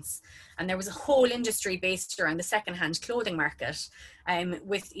servants. And there was a whole industry based around the second-hand clothing market,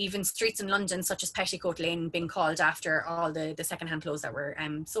 with even streets in London, such as Petticoat Lane, being called after all the second-hand clothes that were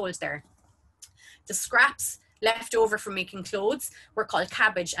sold there. The scraps left over from making clothes were called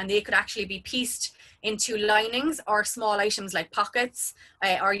cabbage, and they could actually be pieced into linings or small items like pockets,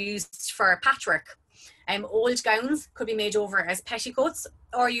 or used for patchwork. Old gowns could be made over as petticoats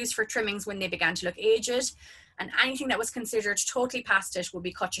or used for trimmings when they began to look aged, and anything that was considered totally past it would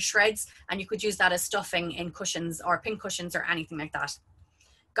be cut to shreds, and you could use that as stuffing in cushions or pin cushions or anything like that.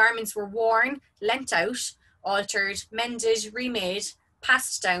 Garments were worn, lent out, altered, mended, remade,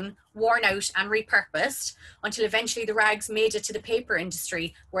 passed down, worn out and repurposed until eventually the rags made it to the paper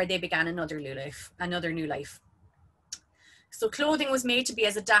industry, where they began another new life. So clothing was made to be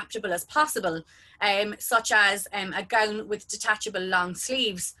as adaptable as possible, such as a gown with detachable long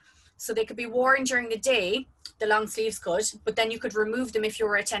sleeves. So they could be worn during the day, the long sleeves could, but then you could remove them if you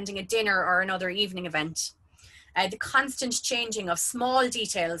were attending a dinner or another evening event. The constant changing of small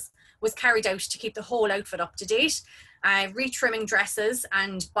details was carried out to keep the whole outfit up to date, retrimming dresses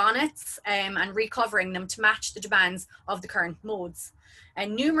and bonnets and recovering them to match the demands of the current modes.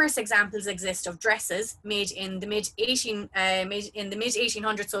 And numerous examples exist of dresses made in the mid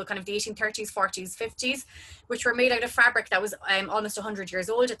 1800s, so kind of the 1830s, 40s, 50s, which were made out of fabric that was almost 100 years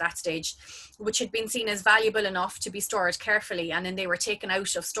old at that stage, which had been seen as valuable enough to be stored carefully, and then they were taken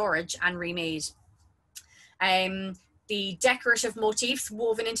out of storage and remade. The decorative motifs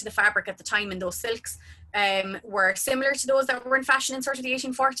woven into the fabric at the time in those silks were similar to those that were in fashion in sort of the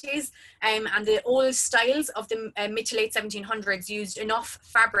 1840s, and the old styles of the mid to late 1700s used enough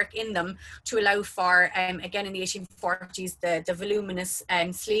fabric in them to allow for, again in the 1840s, the voluminous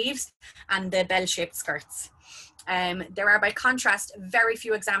sleeves and the bell-shaped skirts. There are, by contrast, very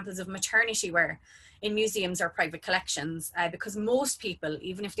few examples of maternity wear in museums or private collections, because most people,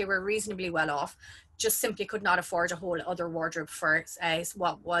 even if they were reasonably well off, just simply could not afford a whole other wardrobe for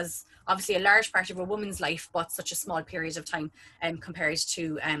what was obviously a large part of a woman's life, but such a small period of time compared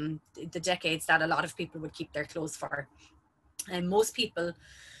to the decades that a lot of people would keep their clothes for. And most people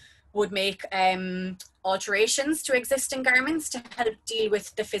would make alterations to existing garments to help deal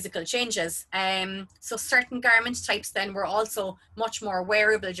with the physical changes. So certain garment types then were also much more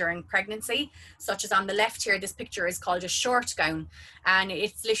wearable during pregnancy, such as on the left here, this picture is called a short gown. And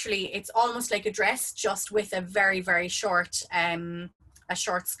it's almost like a dress, just with a very, very short, a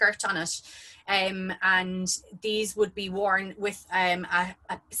short skirt on it. And these would be worn with a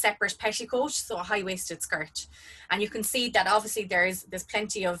separate petticoat, so a high-waisted skirt. And you can see that obviously there's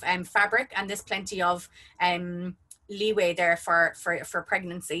plenty of fabric, and there's plenty of leeway there for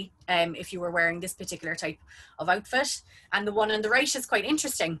pregnancy if you were wearing this particular type of outfit. And the one on the right is quite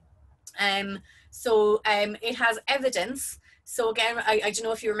interesting. It has evidence. So again, I don't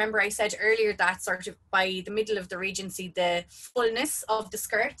know if you remember, I said earlier that sort of by the middle of the Regency, the fullness of the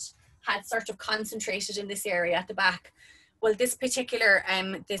skirt had sort of concentrated in this area at the back. Well, this particular,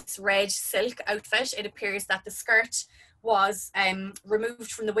 this red silk outfit, it appears that the skirt was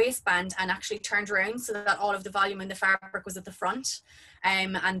removed from the waistband and actually turned around so that all of the volume in the fabric was at the front.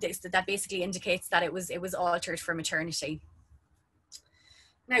 And that basically indicates that it was altered for maternity.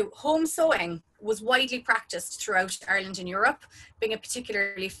 Now, home sewing was widely practiced throughout Ireland and Europe, being a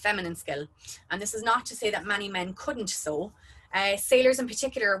particularly feminine skill. And this is not to say that many men couldn't sew, Sailors in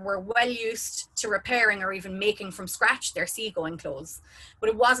particular were well used to repairing or even making from scratch their seagoing clothes, but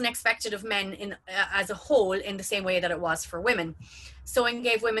it wasn't expected of men as a whole in the same way that it was for women. Sewing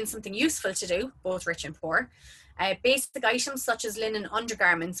gave women something useful to do, both rich and poor. Basic items such as linen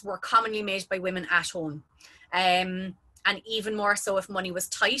undergarments were commonly made by women at home, and even more so if money was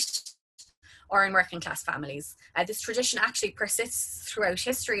tight or in working class families. This tradition actually persists throughout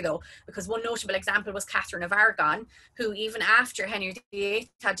history though, because one notable example was Catherine of Aragon, who even after Henry VIII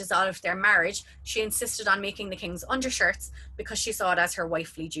had dissolved their marriage, she insisted on making the king's undershirts because she saw it as her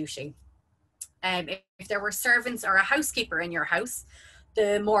wifely duty. If there were servants or a housekeeper in your house,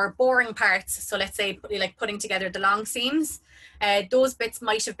 the more boring parts, so let's say like putting together the long seams, those bits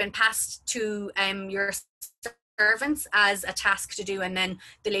might have been passed to your servants as a task to do, and then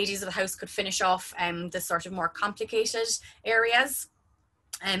the ladies of the house could finish off the sort of more complicated areas.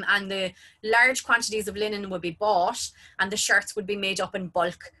 And the large quantities of linen would be bought and the shirts would be made up in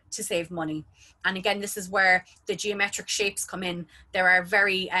bulk to save money. And again, this is where the geometric shapes come in. There are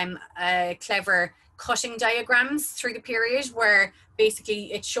very clever cutting diagrams through the period where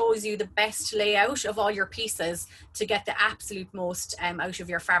basically it shows you the best layout of all your pieces to get the absolute most out of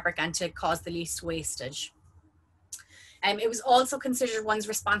your fabric and to cause the least wastage. It was also considered one's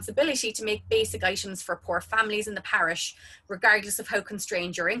responsibility to make basic items for poor families in the parish, regardless of how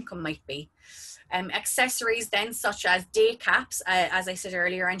constrained your income might be. Accessories then, such as day caps, as I said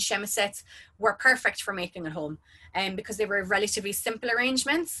earlier, and chemisettes, were perfect for making at home because they were relatively simple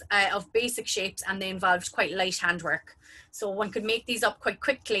arrangements of basic shapes, and they involved quite light handwork. So one could make these up quite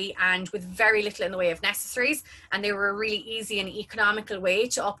quickly and with very little in the way of necessaries, and they were a really easy and economical way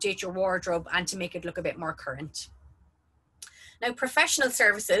to update your wardrobe and to make it look a bit more current. Now, professional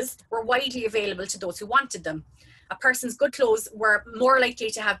services were widely available to those who wanted them. A person's good clothes were more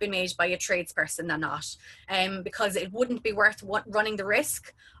likely to have been made by a tradesperson than not, because it wouldn't be worth running the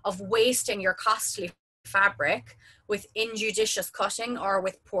risk of wasting your costly fabric with injudicious cutting or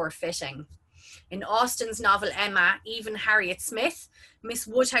with poor fitting. In Austen's novel Emma, even Harriet Smith, Miss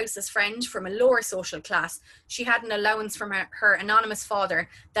Woodhouse's friend from a lower social class, she had an allowance from her anonymous father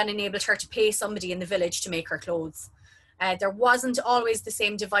that enabled her to pay somebody in the village to make her clothes. There wasn't always the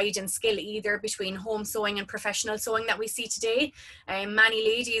same divide in skill either between home sewing and professional sewing that we see today. Many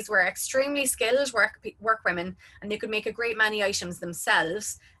ladies were extremely skilled workwomen, and they could make a great many items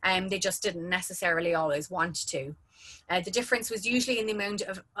themselves. They just didn't necessarily always want to. The difference was usually in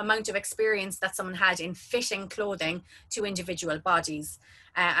the amount of experience that someone had in fitting clothing to individual bodies.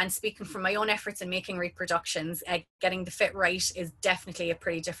 And speaking from my own efforts in making reproductions, getting the fit right is definitely a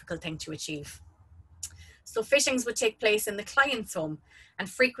pretty difficult thing to achieve. So fittings would take place in the client's home, and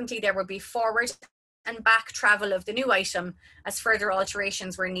frequently there would be forward and back travel of the new item as further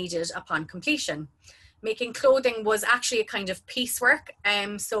alterations were needed upon completion. Making clothing was actually a kind of piecework.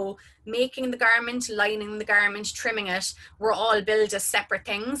 So making the garment, lining the garment, trimming it were all billed as separate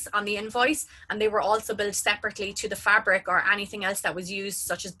things on the invoice, and they were also billed separately to the fabric or anything else that was used,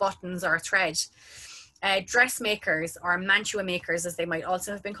 such as buttons or thread. Dressmakers, or mantua makers as they might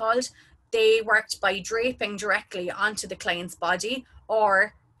also have been called, they worked by draping directly onto the client's body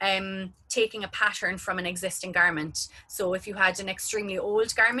or taking a pattern from an existing garment. So if you had an extremely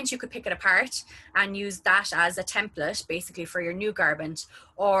old garment, you could pick it apart and use that as a template basically for your new garment.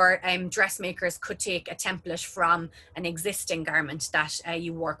 Or dressmakers could take a template from an existing garment that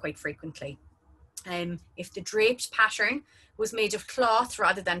you wore quite frequently. If the draped pattern was made of cloth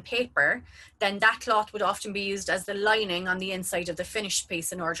rather than paper, then that cloth would often be used as the lining on the inside of the finished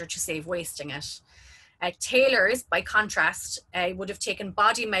piece in order to save wasting it. Tailors, by contrast, would have taken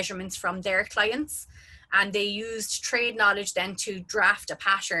body measurements from their clients, and they used trade knowledge then to draft a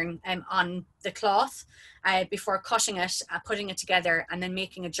pattern on the cloth before cutting it, putting it together, and then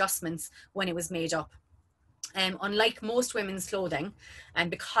making adjustments when it was made up. Unlike most women's clothing, and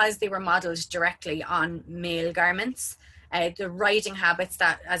because they were modelled directly on male garments, the riding habits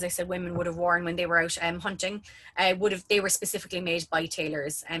that, as I said, women would have worn when they were out hunting, they were specifically made by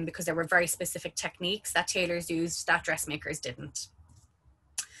tailors, because there were very specific techniques that tailors used that dressmakers didn't.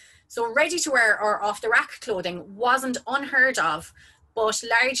 So ready-to-wear or off-the-rack clothing wasn't unheard of, but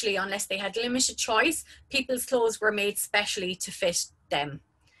largely, unless they had limited choice, people's clothes were made specially to fit them.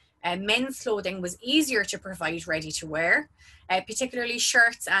 Men's clothing was easier to provide ready to wear, particularly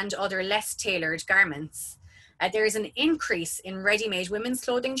shirts and other less tailored garments. There is an increase in ready-made women's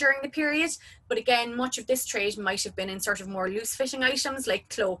clothing during the period, but again, much of this trade might have been in sort of more loose-fitting items like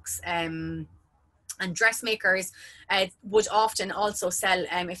cloaks, and dressmakers would often also sell,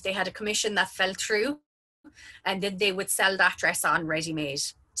 if they had a commission that fell through, and then they would sell that dress on ready-made.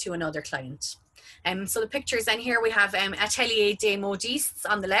 to another client. So the pictures then here we have Atelier des Modistes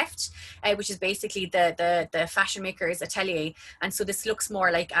on the left, which is basically the fashion maker's atelier. And so this looks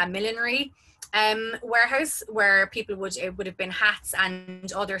more like a millinery warehouse where it would have been hats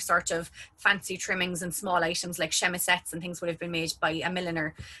and other sort of fancy trimmings and small items like chemisettes and things would have been made by a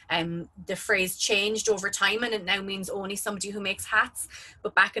milliner. The phrase changed over time and it now means only somebody who makes hats.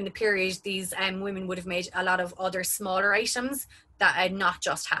 But back in the period, these women would have made a lot of other smaller items that are not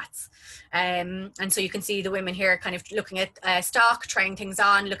just hats. And so you can see the women here kind of looking at stock, trying things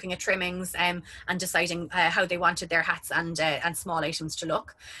on, looking at trimmings and deciding how they wanted their hats and small items to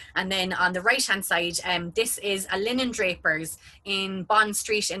look. And then on the right hand side, this is a linen drapers in Bond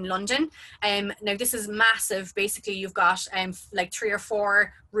Street in London. Now this is massive. Basically you've got like 3 or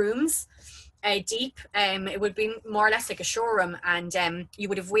 4 rooms deep. It would be more or less like a showroom, and you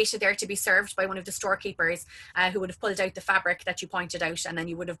would have waited there to be served by one of the storekeepers who would have pulled out the fabric that you pointed out, and then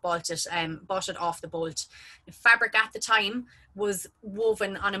you would have bought it off the bolt. The fabric at the time was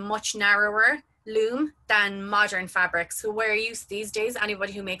woven on a much narrower loom than modern fabrics. So we're used these days,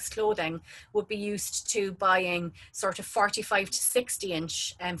 anybody who makes clothing would be used to buying sort of 45 to 60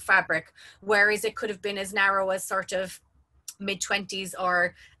 inch fabric, whereas it could have been as narrow as sort of mid-20s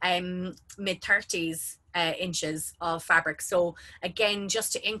or mid-30s inches of fabric. So again,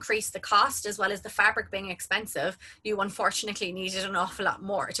 just to increase the cost as well as the fabric being expensive, you unfortunately needed an awful lot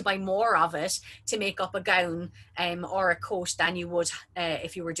more to buy more of it to make up a gown or a coat than you would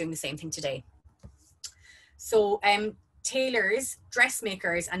if you were doing the same thing today. So tailors,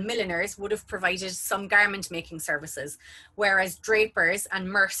 dressmakers and milliners would have provided some garment making services, whereas drapers and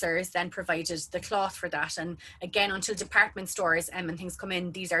mercers then provided the cloth for that. And again, until department stores and things come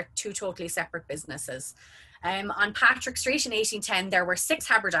in, these are 2 totally separate businesses. On Patrick Street in 1810, there were 6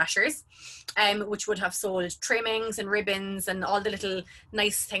 haberdashers, which would have sold trimmings and ribbons and all the little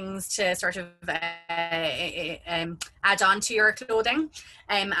nice things to sort of add on to your clothing.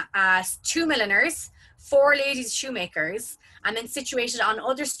 2 milliners, 4 ladies shoemakers, and then situated on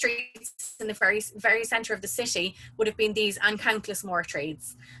other streets in the very centre of the city would have been these and countless more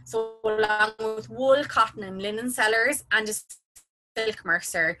trades. So along with wool, cotton and linen sellers and a silk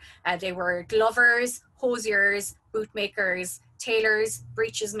mercer, they were glovers, hosiers, bootmakers, tailors,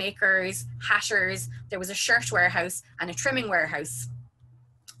 breeches makers, hatters. There was a shirt warehouse and a trimming warehouse.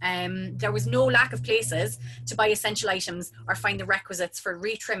 There was no lack of places to buy essential items or find the requisites for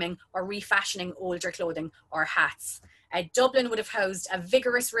retrimming or refashioning older clothing or hats. Dublin would have housed a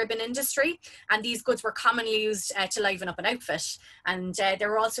vigorous ribbon industry, and these goods were commonly used to liven up an outfit. And there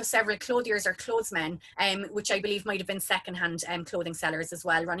were also several clothiers or clothesmen, which I believe might have been second-hand clothing sellers as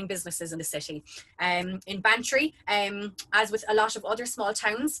well, running businesses in the city. In Bantry, as with a lot of other small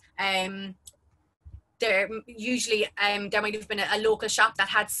towns, there might have been a local shop that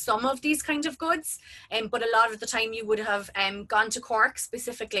had some of these kind of goods, but a lot of the time you would have gone to Cork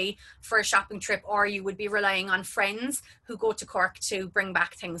specifically for a shopping trip, or you would be relying on friends who go to Cork to bring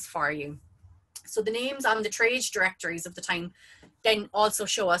back things for you. So the names on the trade directories of the time then also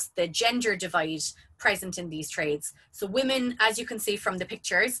show us the gender divide present in these trades. So women, as you can see from the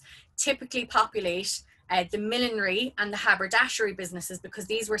pictures, typically populate the millinery and the haberdashery businesses because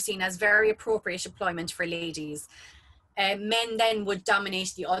these were seen as very appropriate employment for ladies. Men then would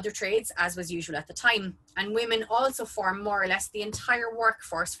dominate the other trades, as was usual at the time, and women also form more or less the entire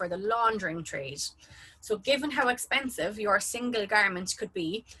workforce for the laundering trade. So given how expensive your single garment could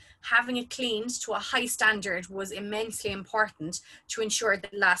be, having it cleaned to a high standard was immensely important to ensure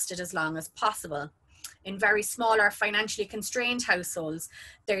that it lasted as long as possible. In very small or financially constrained households,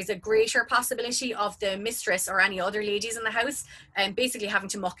 there's a greater possibility of the mistress or any other ladies in the house basically having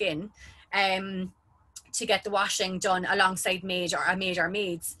to muck in to get the washing done alongside maid or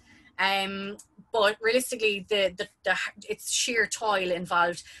maids. But realistically, it's sheer toil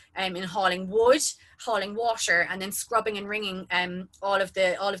involved in hauling wood, hauling water, and then scrubbing and wringing all of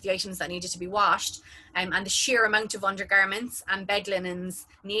the items that needed to be washed, and the sheer amount of undergarments and bed linens,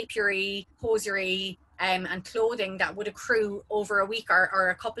 napery, hosiery, and clothing that would accrue over a week or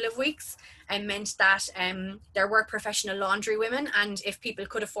a couple of weeks, meant that there were professional laundry women, and if people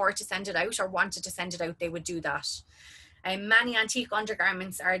could afford to send it out or wanted to send it out, they would do that. Many antique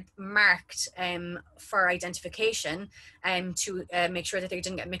undergarments are marked for identification to make sure that they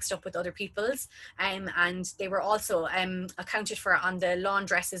didn't get mixed up with other people's, and they were also accounted for on the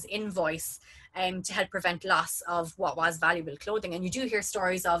laundress's invoice to help prevent loss of what was valuable clothing. And you do hear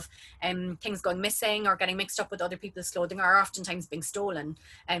stories of things going missing or getting mixed up with other people's clothing, or oftentimes being stolen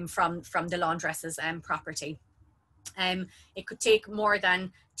from the laundress's property. It could take more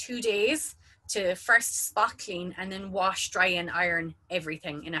than 2 days to first spot clean and then wash, dry and iron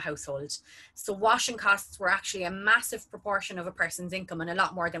everything in a household. So washing costs were actually a massive proportion of a person's income, and a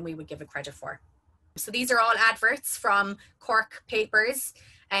lot more than we would give it credit for. So these are all adverts from Cork papers,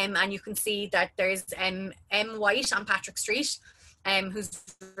 and you can see that there's M. White on Patrick Street, who's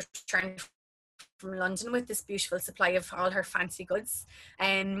returned from London with this beautiful supply of all her fancy goods.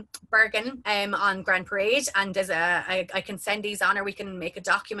 Bergen on Grand Parade, and there's I can send these on, or we can make a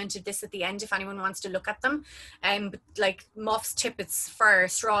document of this at the end if anyone wants to look at them. Like muffs, tippets, fur,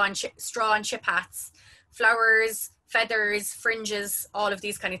 straw and chip hats, flowers, feathers, fringes, all of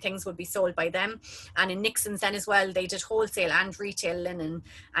these kind of things would be sold by them. And in Nixon's then as well, they did wholesale and retail linen,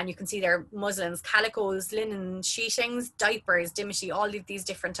 and you can see their muslins, calicos, linen, sheetings, diapers, dimity, all of these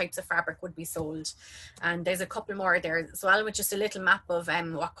different types of fabric would be sold. And there's a couple more there as well, with just a little map of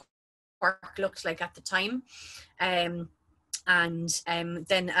what Cork looked like at the time. And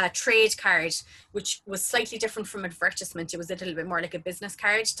then a trade card, which was slightly different from advertisement. It was a little bit more like a business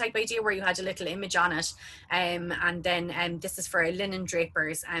card type idea, where you had a little image on it, and then this is for linen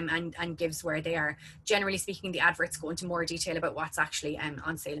drapers, and gives where they are. Generally speaking, the adverts go into more detail about what's actually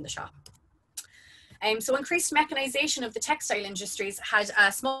on sale in the shop. So increased mechanization of the textile industries had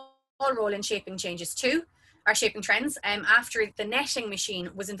a small role in shaping changes too, or shaping trends. After the netting machine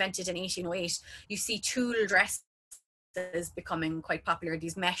was invented in 1808, you see tulle dresses is becoming quite popular,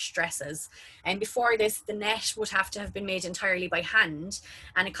 these mesh dresses. And before this, the net would have to have been made entirely by hand,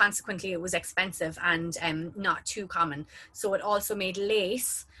 and consequently it was expensive and not too common. So it also made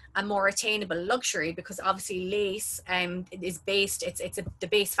lace a more attainable luxury, because obviously lace is based, the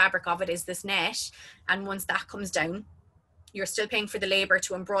base fabric of it is this net, and once that comes down, you're still paying for the labor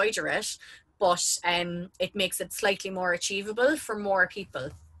to embroider it, but it makes it slightly more achievable for more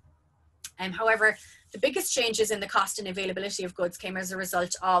people. However, the biggest changes in the cost and availability of goods came as a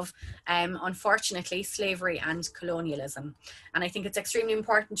result of, unfortunately, slavery and colonialism. And I think it's extremely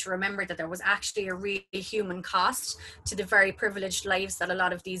important to remember that there was actually a real human cost to the very privileged lives that a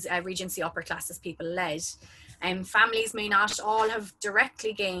lot of these Regency upper classes people led. Families may not all have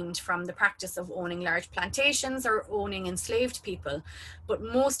directly gained from the practice of owning large plantations or owning enslaved people, but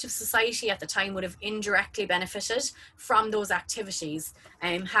most of society at the time would have indirectly benefited from those activities,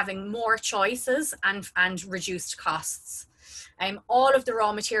 having more choices and reduced costs. All of the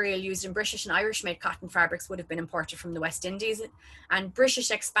raw material used in British and Irish made cotton fabrics would have been imported from the West Indies, and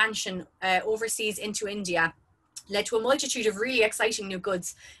British expansion overseas into India led to a multitude of really exciting new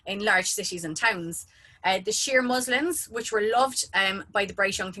goods in large cities and towns. The sheer muslins, which were loved by the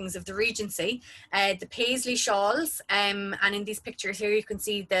bright young things of the Regency, the paisley shawls, and in these pictures here you can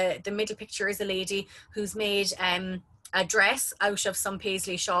see the middle picture is a lady who's made a dress out of some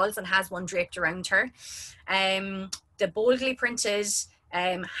paisley shawls and has one draped around her. The boldly printed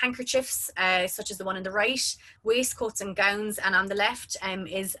handkerchiefs, such as the one on the right, waistcoats and gowns, and on the left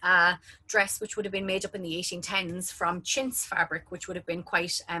is a dress which would have been made up in the 1810s from chintz fabric, which would have been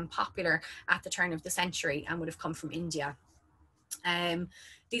quite popular at the turn of the century and would have come from India.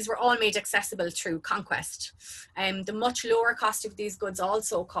 These were all made accessible through conquest. The much lower cost of these goods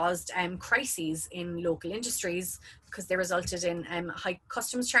also caused crises in local industries, because they resulted in high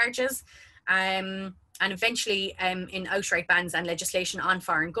customs charges, and eventually in outright bans and legislation on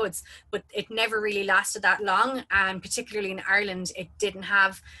foreign goods. But it never really lasted that long, and particularly in Ireland, it didn't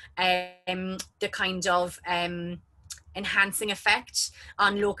have the kind of enhancing effect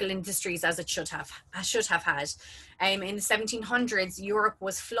on local industries as it should have had. In the 1700s, Europe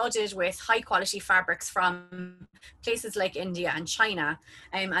was flooded with high quality fabrics from places like India and China,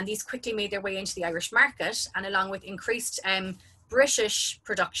 and these quickly made their way into the Irish market, and along with increased British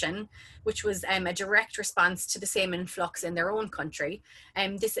production, which was a direct response to the same influx in their own country.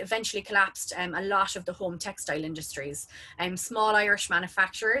 This eventually collapsed a lot of the home textile industries. Small Irish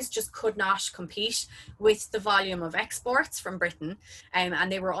manufacturers just could not compete with the volume of exports from Britain, and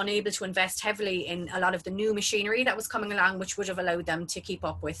they were unable to invest heavily in a lot of the new machinery that was coming along, which would have allowed them to keep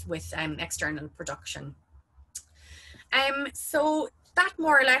up with external production. So that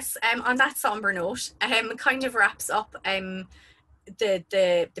more or less, on that somber note, kind of wraps up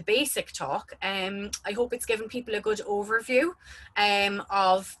the basic talk. I hope it's given people a good overview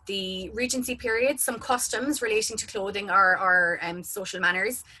of the Regency period, some customs relating to clothing or social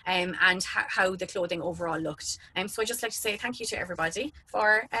manners, and how the clothing overall looked. So I'd just like to say thank you to everybody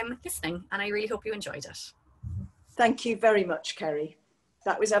for listening, and I really hope you enjoyed it. Thank you very much, Carrie.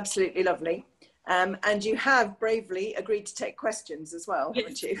 That was absolutely lovely. And you have bravely agreed to take questions as well,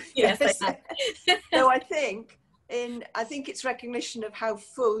 haven't you? Yes. So I think I think it's recognition of how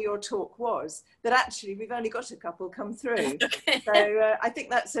full your talk was, that actually we've only got a couple come through. So I think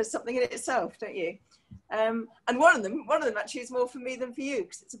that says something in itself, don't you? And one of them actually is more for me than for you,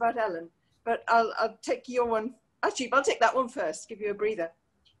 because it's about Ellen. But I'll take your one. Actually, I'll take that one first, give you a breather.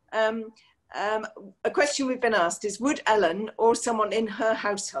 A question we've been asked is, would Ellen or someone in her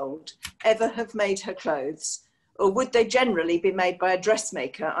household ever have made her clothes? Or would they generally be made by a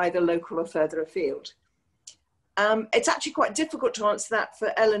dressmaker, either local or further afield? It's actually quite difficult to answer that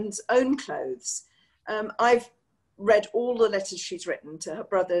for Ellen's own clothes. I've read all the letters she's written to her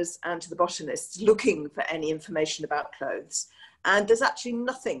brothers and to the botanists looking for any information about clothes. And there's actually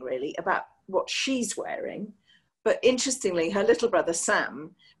nothing really about what she's wearing. But interestingly, her little brother,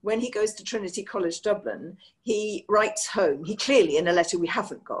 Sam, when he goes to Trinity College Dublin, he writes home. He clearly, in a letter we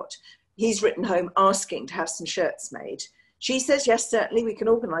haven't got, he's written home asking to have some shirts made. She says, yes, certainly we can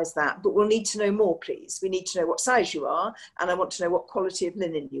organise that, but we'll need to know more, please. We need to know what size you are, and I want to know what quality of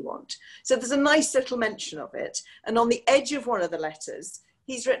linen you want. So there's a nice little mention of it. And on the edge of one of the letters,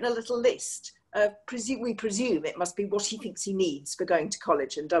 he's written a little list. We presume it must be what he thinks he needs for going to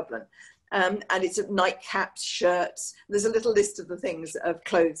college in Dublin. And it's nightcaps, shirts. There's a little list of the things, of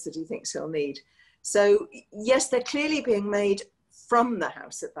clothes that he thinks he'll need. So yes, they're clearly being made from the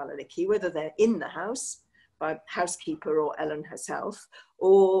house at Ballylickey, whether they're in the house by housekeeper or Ellen herself,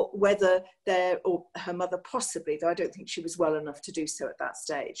 or whether or her mother possibly, though I don't think she was well enough to do so at that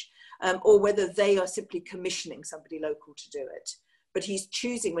stage, or whether they are simply commissioning somebody local to do it. But he's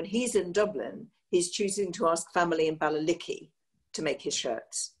choosing, when he's in Dublin, he's choosing to ask family in Ballylickey to make his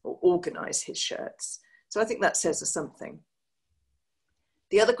shirts or organise his shirts. So I think that says us something.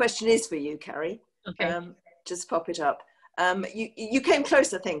 The other question is for you, Carrie. Okay. Just pop it up. You came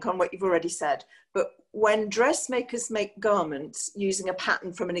close, I think, on what you've already said, but when dressmakers make garments using a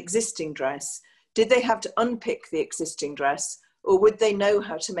pattern from an existing dress, did they have to unpick the existing dress, or would they know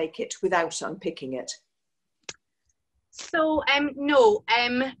how to make it without unpicking it? So, no.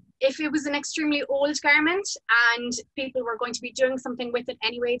 If it was an extremely old garment and people were going to be doing something with it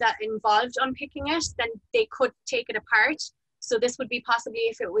anyway that involved unpicking it, then they could take it apart. So this would be possibly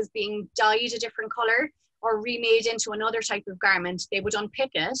if it was being dyed a different colour or remade into another type of garment, they would unpick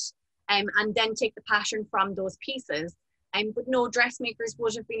it and then take the pattern from those pieces. But no, dressmakers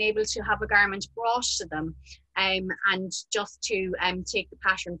would have been able to have a garment brought to them and just to take the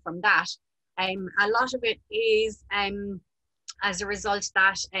pattern from that. A lot of it is as a result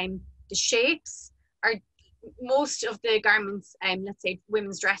that the shapes are, most of the garments, let's say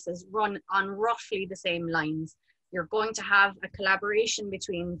women's dresses, run on roughly the same lines. You're going to have a collaboration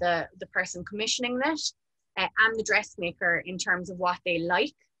between the person commissioning it and the dressmaker in terms of what they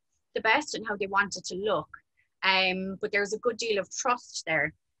like the best and how they want it to look. But there's a good deal of trust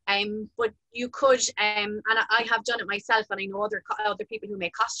there. But you could, and I have done it myself, and I know other people who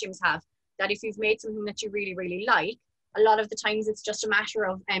make costumes have, that if you've made something that you really, really like, a lot of the times it's just a matter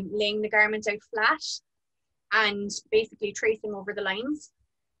of laying the garment out flat and basically tracing over the lines,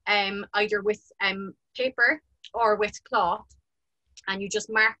 either with paper or with cloth, and you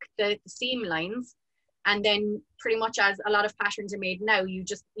just mark the seam lines, and then pretty much as a lot of patterns are made now, you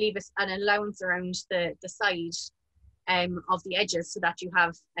just leave an allowance around the side of the edges so that you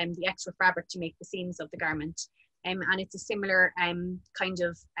have the extra fabric to make the seams of the garment. And it's a similar kind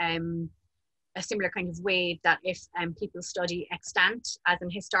of way that if people study extant, as in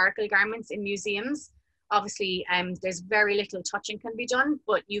historical garments in museums, obviously there's very little touching can be done,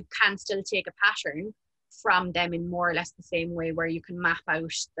 but you can still take a pattern from them in more or less the same way, where you can map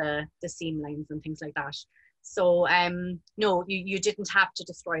out the seam lines and things like that. So no, you didn't have to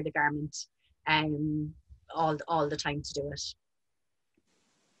destroy the garment all the time to do it.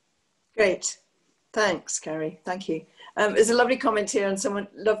 Great. Thanks, Carrie. Thank you. There's a lovely comment here, and someone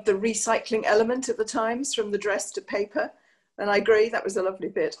loved the recycling element of the Times from the dress to paper. And I agree, that was a lovely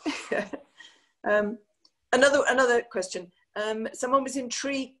bit. Another question. Someone was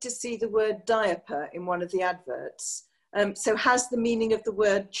intrigued to see the word diaper in one of the adverts. So has the meaning of the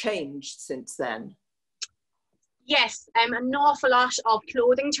word changed since then? Yes, an awful lot of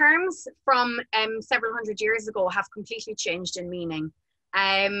clothing terms from several hundred years ago have completely changed in meaning.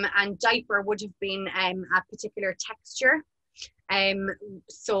 And diaper would have been a particular texture.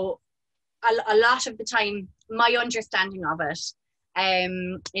 So a lot of the time, my understanding of it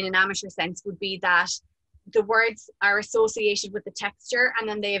in an amateur sense would be that the words are associated with the texture, and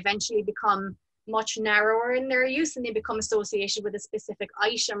then they eventually become much narrower in their use, and they become associated with a specific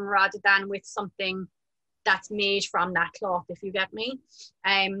item rather than with something that's made from that cloth, if you get me.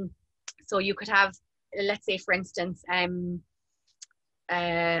 So you could have, let's say for instance,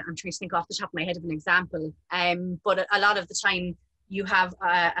 I'm trying to think off the top of my head of an example, but a lot of the time you have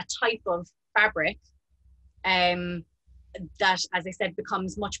a type of fabric that, as I said,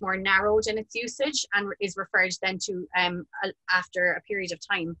 becomes much more narrowed in its usage and is referred then to, after a period of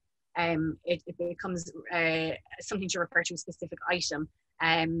time, it becomes something to refer to a specific item.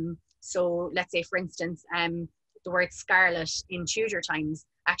 So let's say, for instance, the word scarlet in Tudor times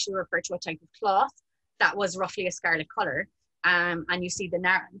actually referred to a type of cloth that was roughly a scarlet colour. And you see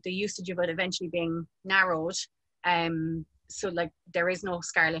the usage of it eventually being narrowed. So like there is no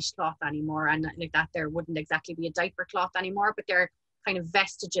scarlet cloth anymore, and like that there wouldn't exactly be a diaper cloth anymore, but they're kind of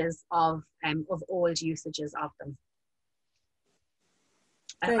vestiges of old usages of them.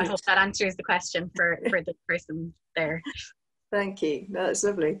 I hope that answers the question for the person there. Thank you. No, that's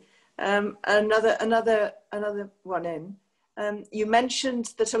lovely. Another one in. You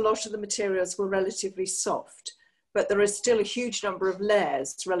mentioned that a lot of the materials were relatively soft, but there are still a huge number of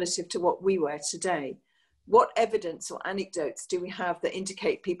layers relative to what we wear today. What evidence or anecdotes do we have that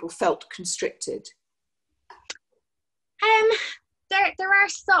indicate people felt constricted? There are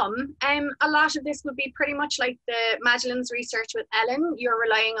some. A lot of this would be pretty much like the Madeleine's research with Ellen. You're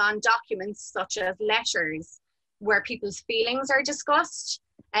relying on documents such as letters where people's feelings are discussed.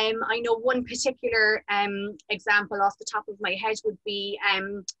 I know one particular example off the top of my head would be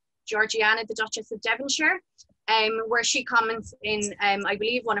Georgiana, the Duchess of Devonshire, where she comments in, I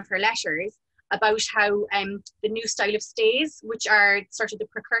believe, one of her letters about how the new style of stays, which are sort of the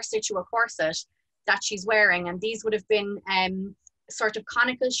precursor to a corset that she's wearing, and these would have been sort of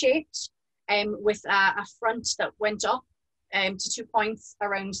conical shaped with a front that went up to 2 points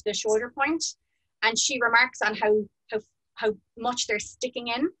around the shoulder point. And she remarks on how much they're sticking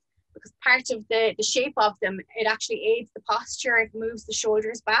in, because part of the shape of them, it actually aids the posture, it moves the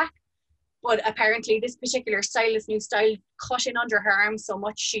shoulders back. But apparently this particular style, this new style, cut in under her arm so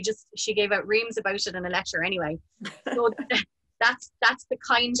much she gave out reams about it in a letter anyway. So that's the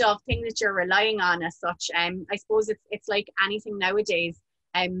kind of thing that you're relying on as such. I suppose it's like anything nowadays.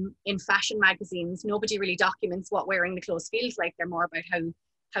 In fashion magazines, nobody really documents what wearing the clothes feels like. They're more about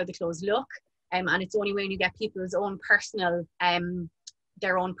how the clothes look. And it's only when you get people's own personal,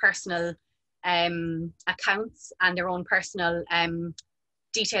 their own personal accounts and their own personal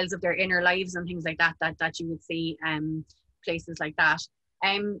details of their inner lives and things like that that you would see places like that.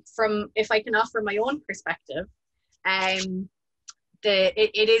 From, if I can offer my own perspective,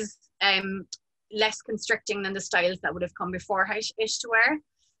 it is less constricting than the styles that would have come before ish to wear,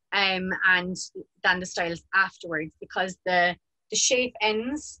 and than the styles afterwards, because the shape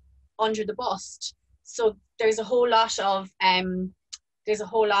ends under the bust, so there's a whole lot of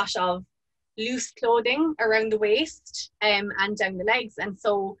loose clothing around the waist and down the legs, and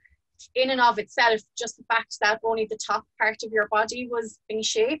so in and of itself, just the fact that only the top part of your body was being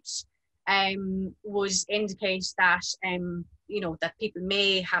shaped would indicate that that people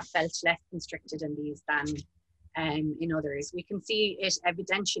may have felt less constricted in these than in others. We can see it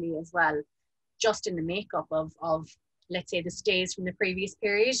evidentially as well, just in the makeup of let's say the stays from the previous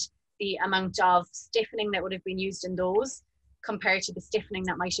period, the amount of stiffening that would have been used in those compared to the stiffening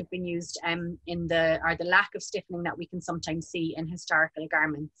that might have been used or the lack of stiffening that we can sometimes see in historical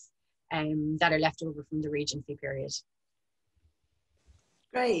garments that are left over from the Regency period.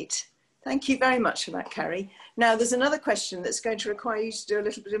 Great. Thank you very much for that, Carrie. Now, there's another question that's going to require you to do a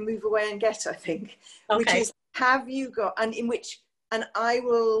little bit of move away and get, I think, okay. Which is, have you got, and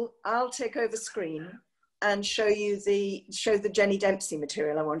I'll take over screen and show the Jenny Dempsey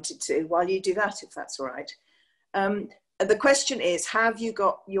material I wanted to, while you do that, if that's all right. The question is, have you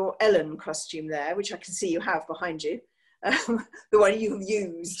got your Ellen costume there, which I can see you have behind you, the one you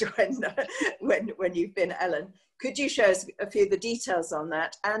used when you've been Ellen. Could you show us a few of the details on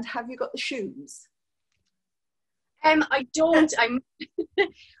that? And have you got the shoes? I don't. I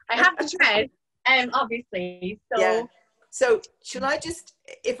have the dress, obviously. So. Yeah. So shall I just,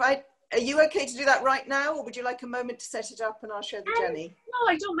 are you okay to do that right now, or would you like a moment to set it up and I'll show the Jenny?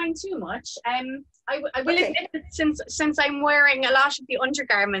 No, I don't mind too much. I will admit that since I'm wearing a lot of the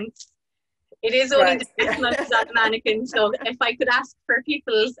undergarments, it is only the dress mounted on the mannequin. So if I could ask for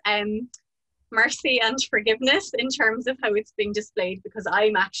people's mercy and forgiveness in terms of how it's being displayed, because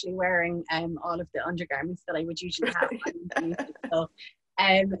I'm actually wearing all of the undergarments that I would usually have. So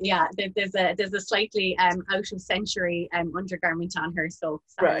yeah, there's a slightly out of century undergarment on her. So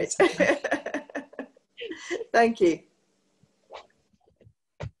sorry. Right. Thank you.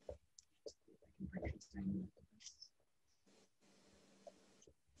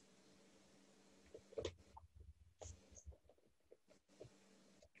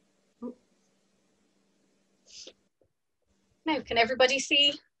 Now, Can everybody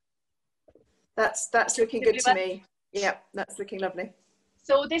see? That's looking good to me. Yeah, that's looking lovely.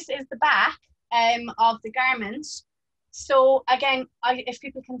 So this is the back of the garment. So again, if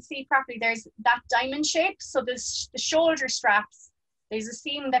people can see properly, there's that diamond shape. So the shoulder straps, there's a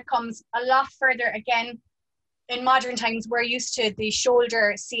seam that comes a lot further. Again, in modern times, we're used to the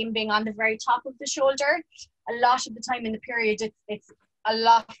shoulder seam being on the very top of the shoulder. A lot of the time in the period, it's a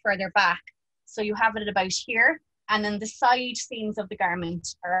lot further back. So you have it at about here, and then the side seams of the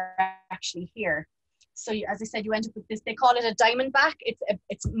garment are actually here. So as I said, you end up with this, they call it a diamond back.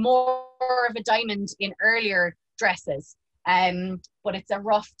 It's more of a diamond in earlier dresses, but it's a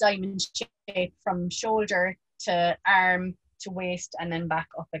rough diamond shape from shoulder to arm to waist and then back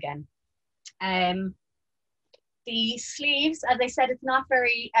up again. The sleeves, as I said, it's not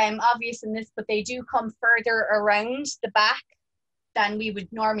very obvious in this, but they do come further around the back than we would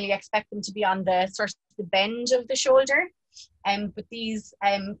normally expect them to be on the sort of the bend of the shoulder. But these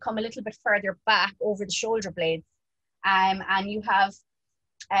come a little bit further back over the shoulder blades. And you have,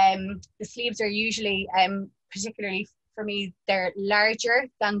 the sleeves are usually, particularly for me, they're larger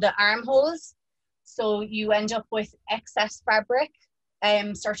than the armholes. So you end up with excess fabric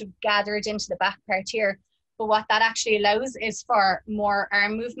sort of gathered into the back part here. But what that actually allows is for more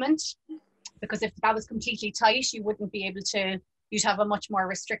arm movement, because if that was completely tight, you wouldn't be able to, you'd have a much more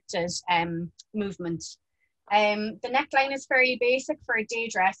restricted movement. The neckline is very basic for a day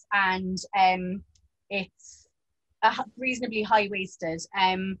dress, and it's reasonably high-waisted.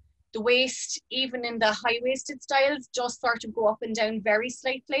 The waist, even in the high-waisted styles, just sort of go up and down very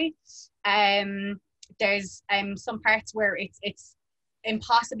slightly. There's some parts where it's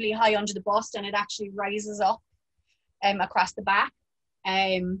impossibly high under the bust, and it actually rises up across the back.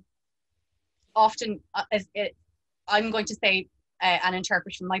 Often, I'm going to say, and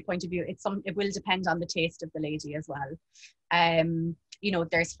interpret from my point of view, it will depend on the taste of the lady as well. You know,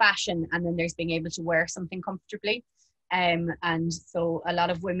 there's fashion, and then there's being able to wear something comfortably. And so a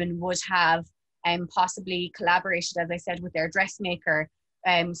lot of women would have possibly collaborated, as I said, with their dressmaker.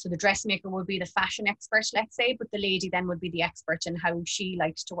 So the dressmaker would be the fashion expert, let's say, but the lady then would be the expert in how she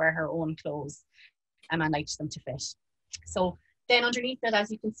likes to wear her own clothes and likes them to fit. So then underneath it, as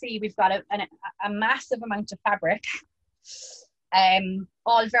you can see, we've got a massive amount of fabric,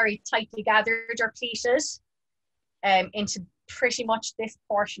 all very tightly gathered or pleated into pretty much this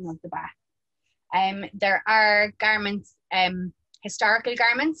portion of the back. There are garments, historical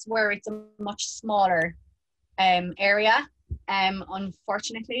garments, where it's a much smaller area.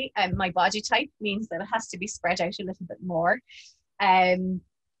 Unfortunately, my body type means that it has to be spread out a little bit more. And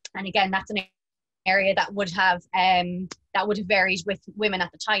again, that's an area that would have varied with women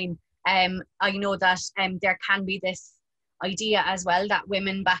at the time. I know that there can be this idea as well that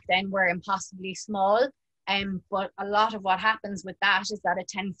women back then were impossibly small. But a lot of what happens with that is that it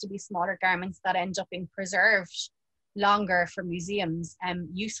tends to be smaller garments that end up being preserved longer for museums.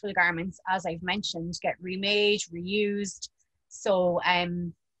 Useful garments, as I've mentioned, get remade, reused. So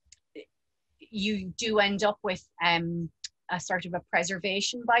you do end up with a sort of a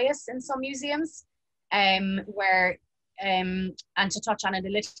preservation bias in some museums, where, and to touch on it a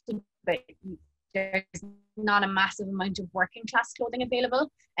little bit, there's not a massive amount of working class clothing available.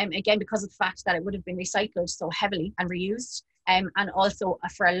 Again, because of the fact that it would have been recycled so heavily and reused, and also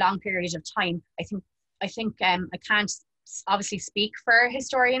for a long period of time. I think I can't obviously speak for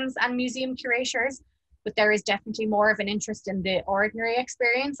historians and museum curators, but there is definitely more of an interest in the ordinary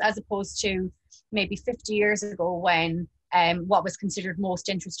experience as opposed to maybe 50 years ago when what was considered most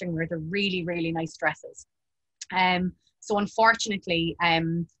interesting were the really, really nice dresses. So unfortunately,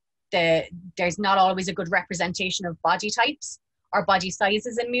 there's not always a good representation of body types or body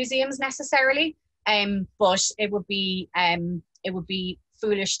sizes in museums necessarily, but it would be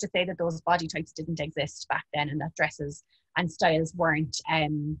foolish to say that those body types didn't exist back then, and that dresses and styles weren't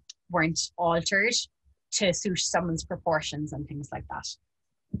altered to suit someone's proportions and things like that.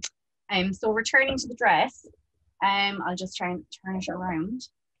 So returning to the dress, I'll just try and turn it around.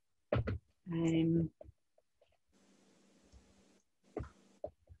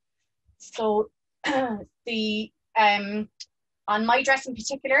 So the on my dress in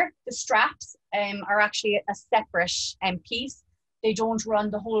particular, the straps are actually a separate piece. They don't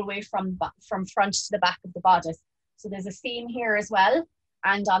run the whole way from front to the back of the bodice. So there's a seam here as well,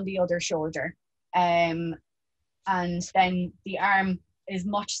 and on the other shoulder. And then the arm is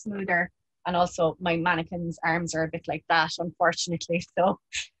much smoother, and also my mannequin's arms are a bit like that, unfortunately. So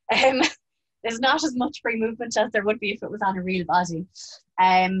there's not as much free movement as there would be if it was on a real body.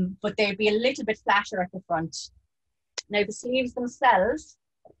 But they'd be a little bit flatter at the front. Now the sleeves themselves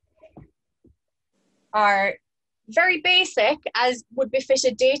are very basic, as would befit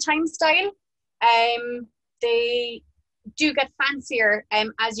a daytime style. They do get fancier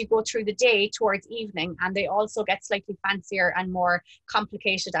as you go through the day towards evening, and they also get slightly fancier and more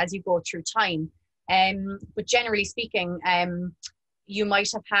complicated as you go through time. But generally speaking, you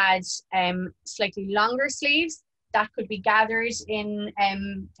might have had slightly longer sleeves that could be gathered in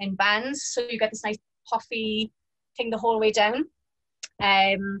bands, so you get this nice puffy thing the whole way down.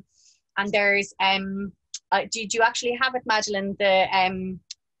 And there's do you actually have it, Madeleine? The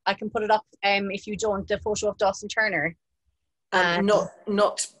I can put it up if you don't, the photo of Dawson Turner.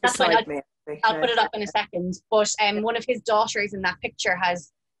 Not beside me. I'll put it up in a second. But one of his daughters in that picture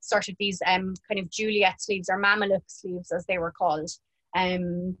has sort of these kind of Juliet sleeves, or Mameluke sleeves as they were called.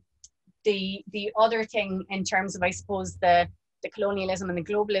 The other thing in terms of, I suppose, the colonialism and the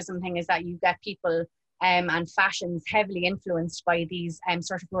globalism thing is that you get people and fashions heavily influenced by these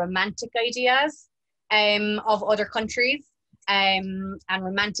sort of romantic ideas of other countries. And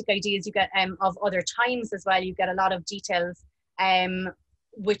romantic ideas you get of other times as well. You get a lot of details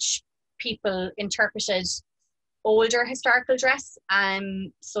which people interpreted older historical dress.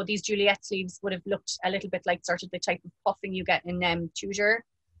 So these Juliet sleeves would have looked a little bit like sort of the type of puffing you get in Tudor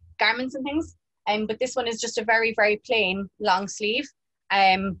garments and things. But this one is just a very, very plain long sleeve.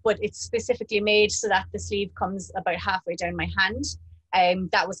 But it's specifically made so that the sleeve comes about halfway down my hand.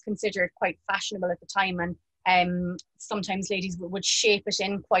 That was considered quite fashionable at the time, and sometimes ladies would shape it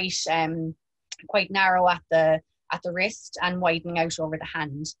in quite narrow at the wrist and widening out over the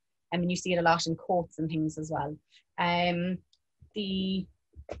hand. And you see it a lot in coats and things as well. And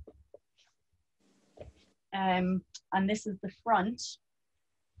this is the front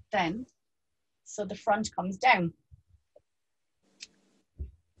then. So the front comes down.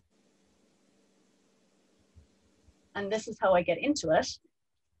 And this is how I get into it.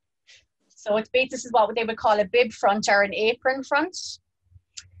 So this is what they would call a bib front or an apron front.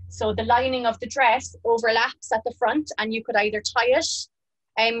 So the lining of the dress overlaps at the front, and you could either tie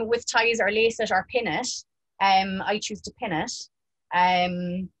it with ties or lace it or pin it. I choose to pin it.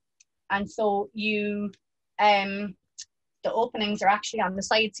 And so the openings are actually on the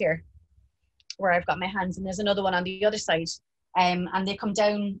sides here where I've got my hands, and there's another one on the other side. And they come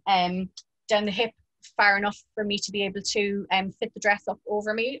down the hip far enough for me to be able to fit the dress up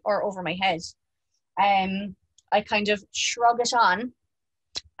over me or over my head. I kind of shrug it on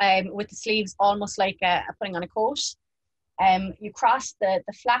with the sleeves almost like putting on a coat. You cross the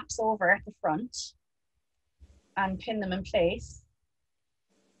flaps over at the front and pin them in place.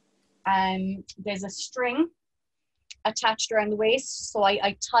 There's a string attached around the waist, so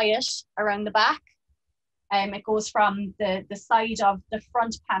I tie it around the back. It goes from the side of the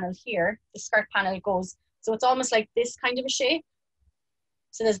front panel here, the skirt panel goes, so it's almost like this kind of a shape.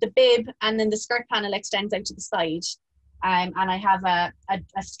 So there's the bib, and then the skirt panel extends out to the side. And I have a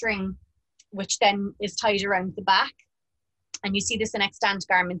string which then is tied around the back. And you see this in extant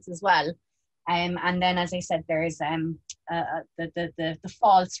garments as well. And then, as I said, there's the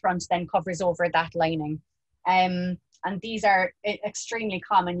false front then covers over that lining. And these are extremely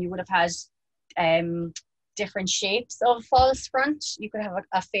common. You would have had different shapes of false front. You could have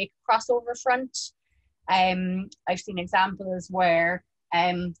a fake crossover front. I've seen examples where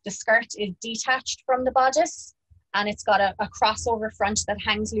the skirt is detached from the bodice and it's got a crossover front that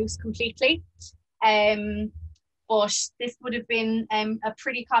hangs loose completely. But this would have been a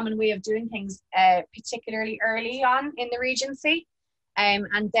pretty common way of doing things, particularly early on in the Regency.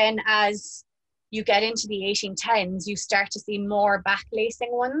 And then as you get into the 1810s, you start to see more back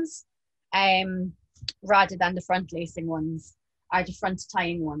lacing ones rather than the front lacing ones or the front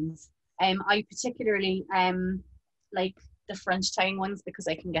tying ones. I particularly like the front tying ones because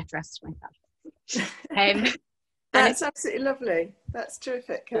I can get dressed myself. That's absolutely lovely. That's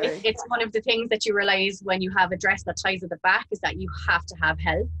terrific, Carrie. It's one of the things that you realise when you have a dress that ties at the back is that you have to have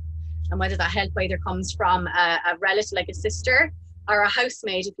help. And whether that help either comes from a relative like a sister or a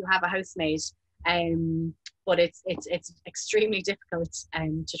housemaid if you have a housemaid. But it's extremely difficult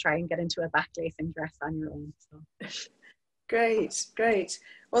to try and get into a back lacing dress on your own. So. Great.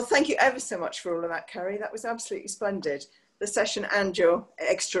 Well, thank you ever so much for all of that, Carrie. That was absolutely splendid, the session and your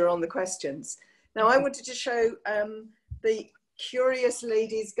extra on the questions. Now, I wanted to show the Curious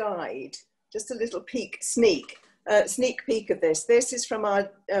Lady's Guide, just a little sneak peek of this. This is from our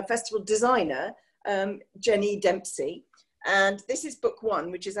festival designer, Jenny Dempsey. And this is book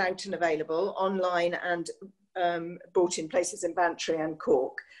one, which is out and available online and bought in places in Bantry and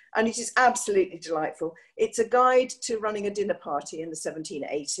Cork. And it is absolutely delightful. It's a guide to running a dinner party in the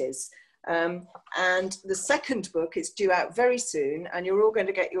 1780s. And the second book is due out very soon, and you're all going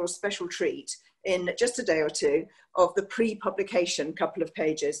to get your special treat. in just a day or two of the pre-publication couple of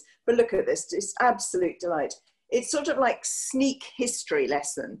pages. But look at this, it's absolute delight. It's sort of like sneak history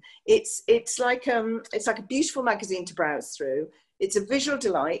lesson. It's like a beautiful magazine to browse through. It's a visual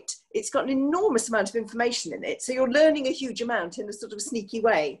delight. It's got an enormous amount of information in it. So you're learning a huge amount in a sort of sneaky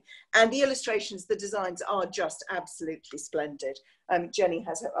way. And the illustrations, the designs are just absolutely splendid. Jenny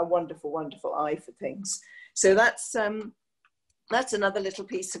has a wonderful, wonderful eye for things. So that's another little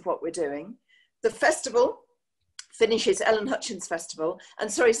piece of what we're doing. The festival finishes, Ellen Hutchins Festival.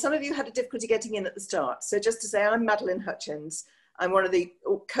 And sorry, some of you had a difficulty getting in at the start. So just to say, I'm Madeline Hutchins. I'm one of the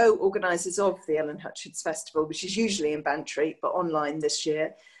co-organisers of the Ellen Hutchins Festival, which is usually in Bantry, but online this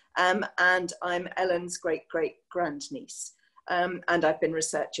year. And I'm Ellen's great-great-grandniece. And I've been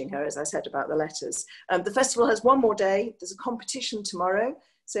researching her, as I said, about the letters. The festival has one more day. There's a competition tomorrow.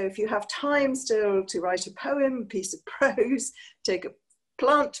 So if you have time still to write a poem, a piece of prose, take a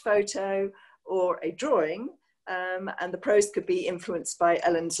plant photo or a drawing, and the prose could be influenced by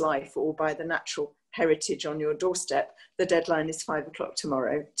Ellen's life or by the natural heritage on your doorstep. The deadline is 5 o'clock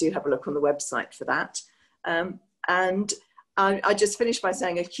tomorrow. Do have a look on the website for that. And I just finished by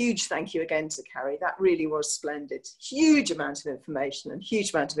saying a huge thank you again to Carrie. That really was splendid. Huge amount of information and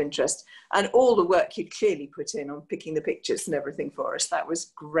huge amount of interest, and all the work you clearly put in on picking the pictures and everything for us. That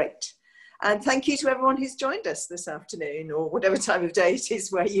was great. And thank you to everyone who's joined us this afternoon, or whatever time of day it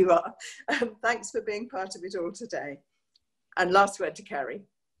is where you are. Thanks for being part of it all today. And last word to Carrie.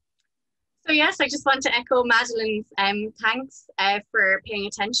 So yes, I just want to echo Madeline's thanks for paying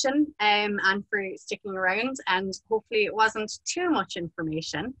attention and for sticking around, and hopefully it wasn't too much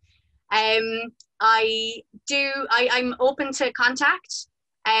information. I'm open to contact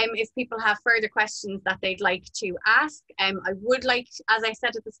if people have further questions that they'd like to ask. I would like, as I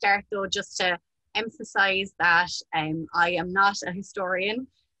said at the start though, just to emphasize that I am not a historian.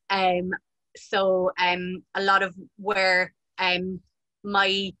 So a lot of where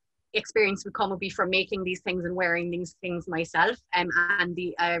my experience would come would be from making these things and wearing these things myself, and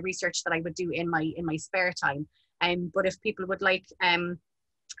the research that I would do in my spare time. But if people would like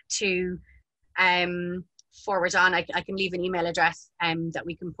to forward on, I can leave an email address that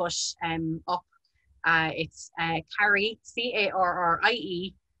we can push up. It's Carrie,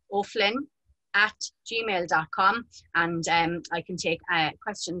 C-A-R-R-I-E, O'Flynn @gmail.com, and I can take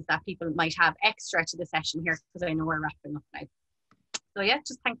questions that people might have extra to the session here, because I know we're wrapping up now. So yeah,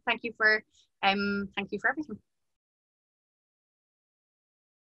 just thank you for everything.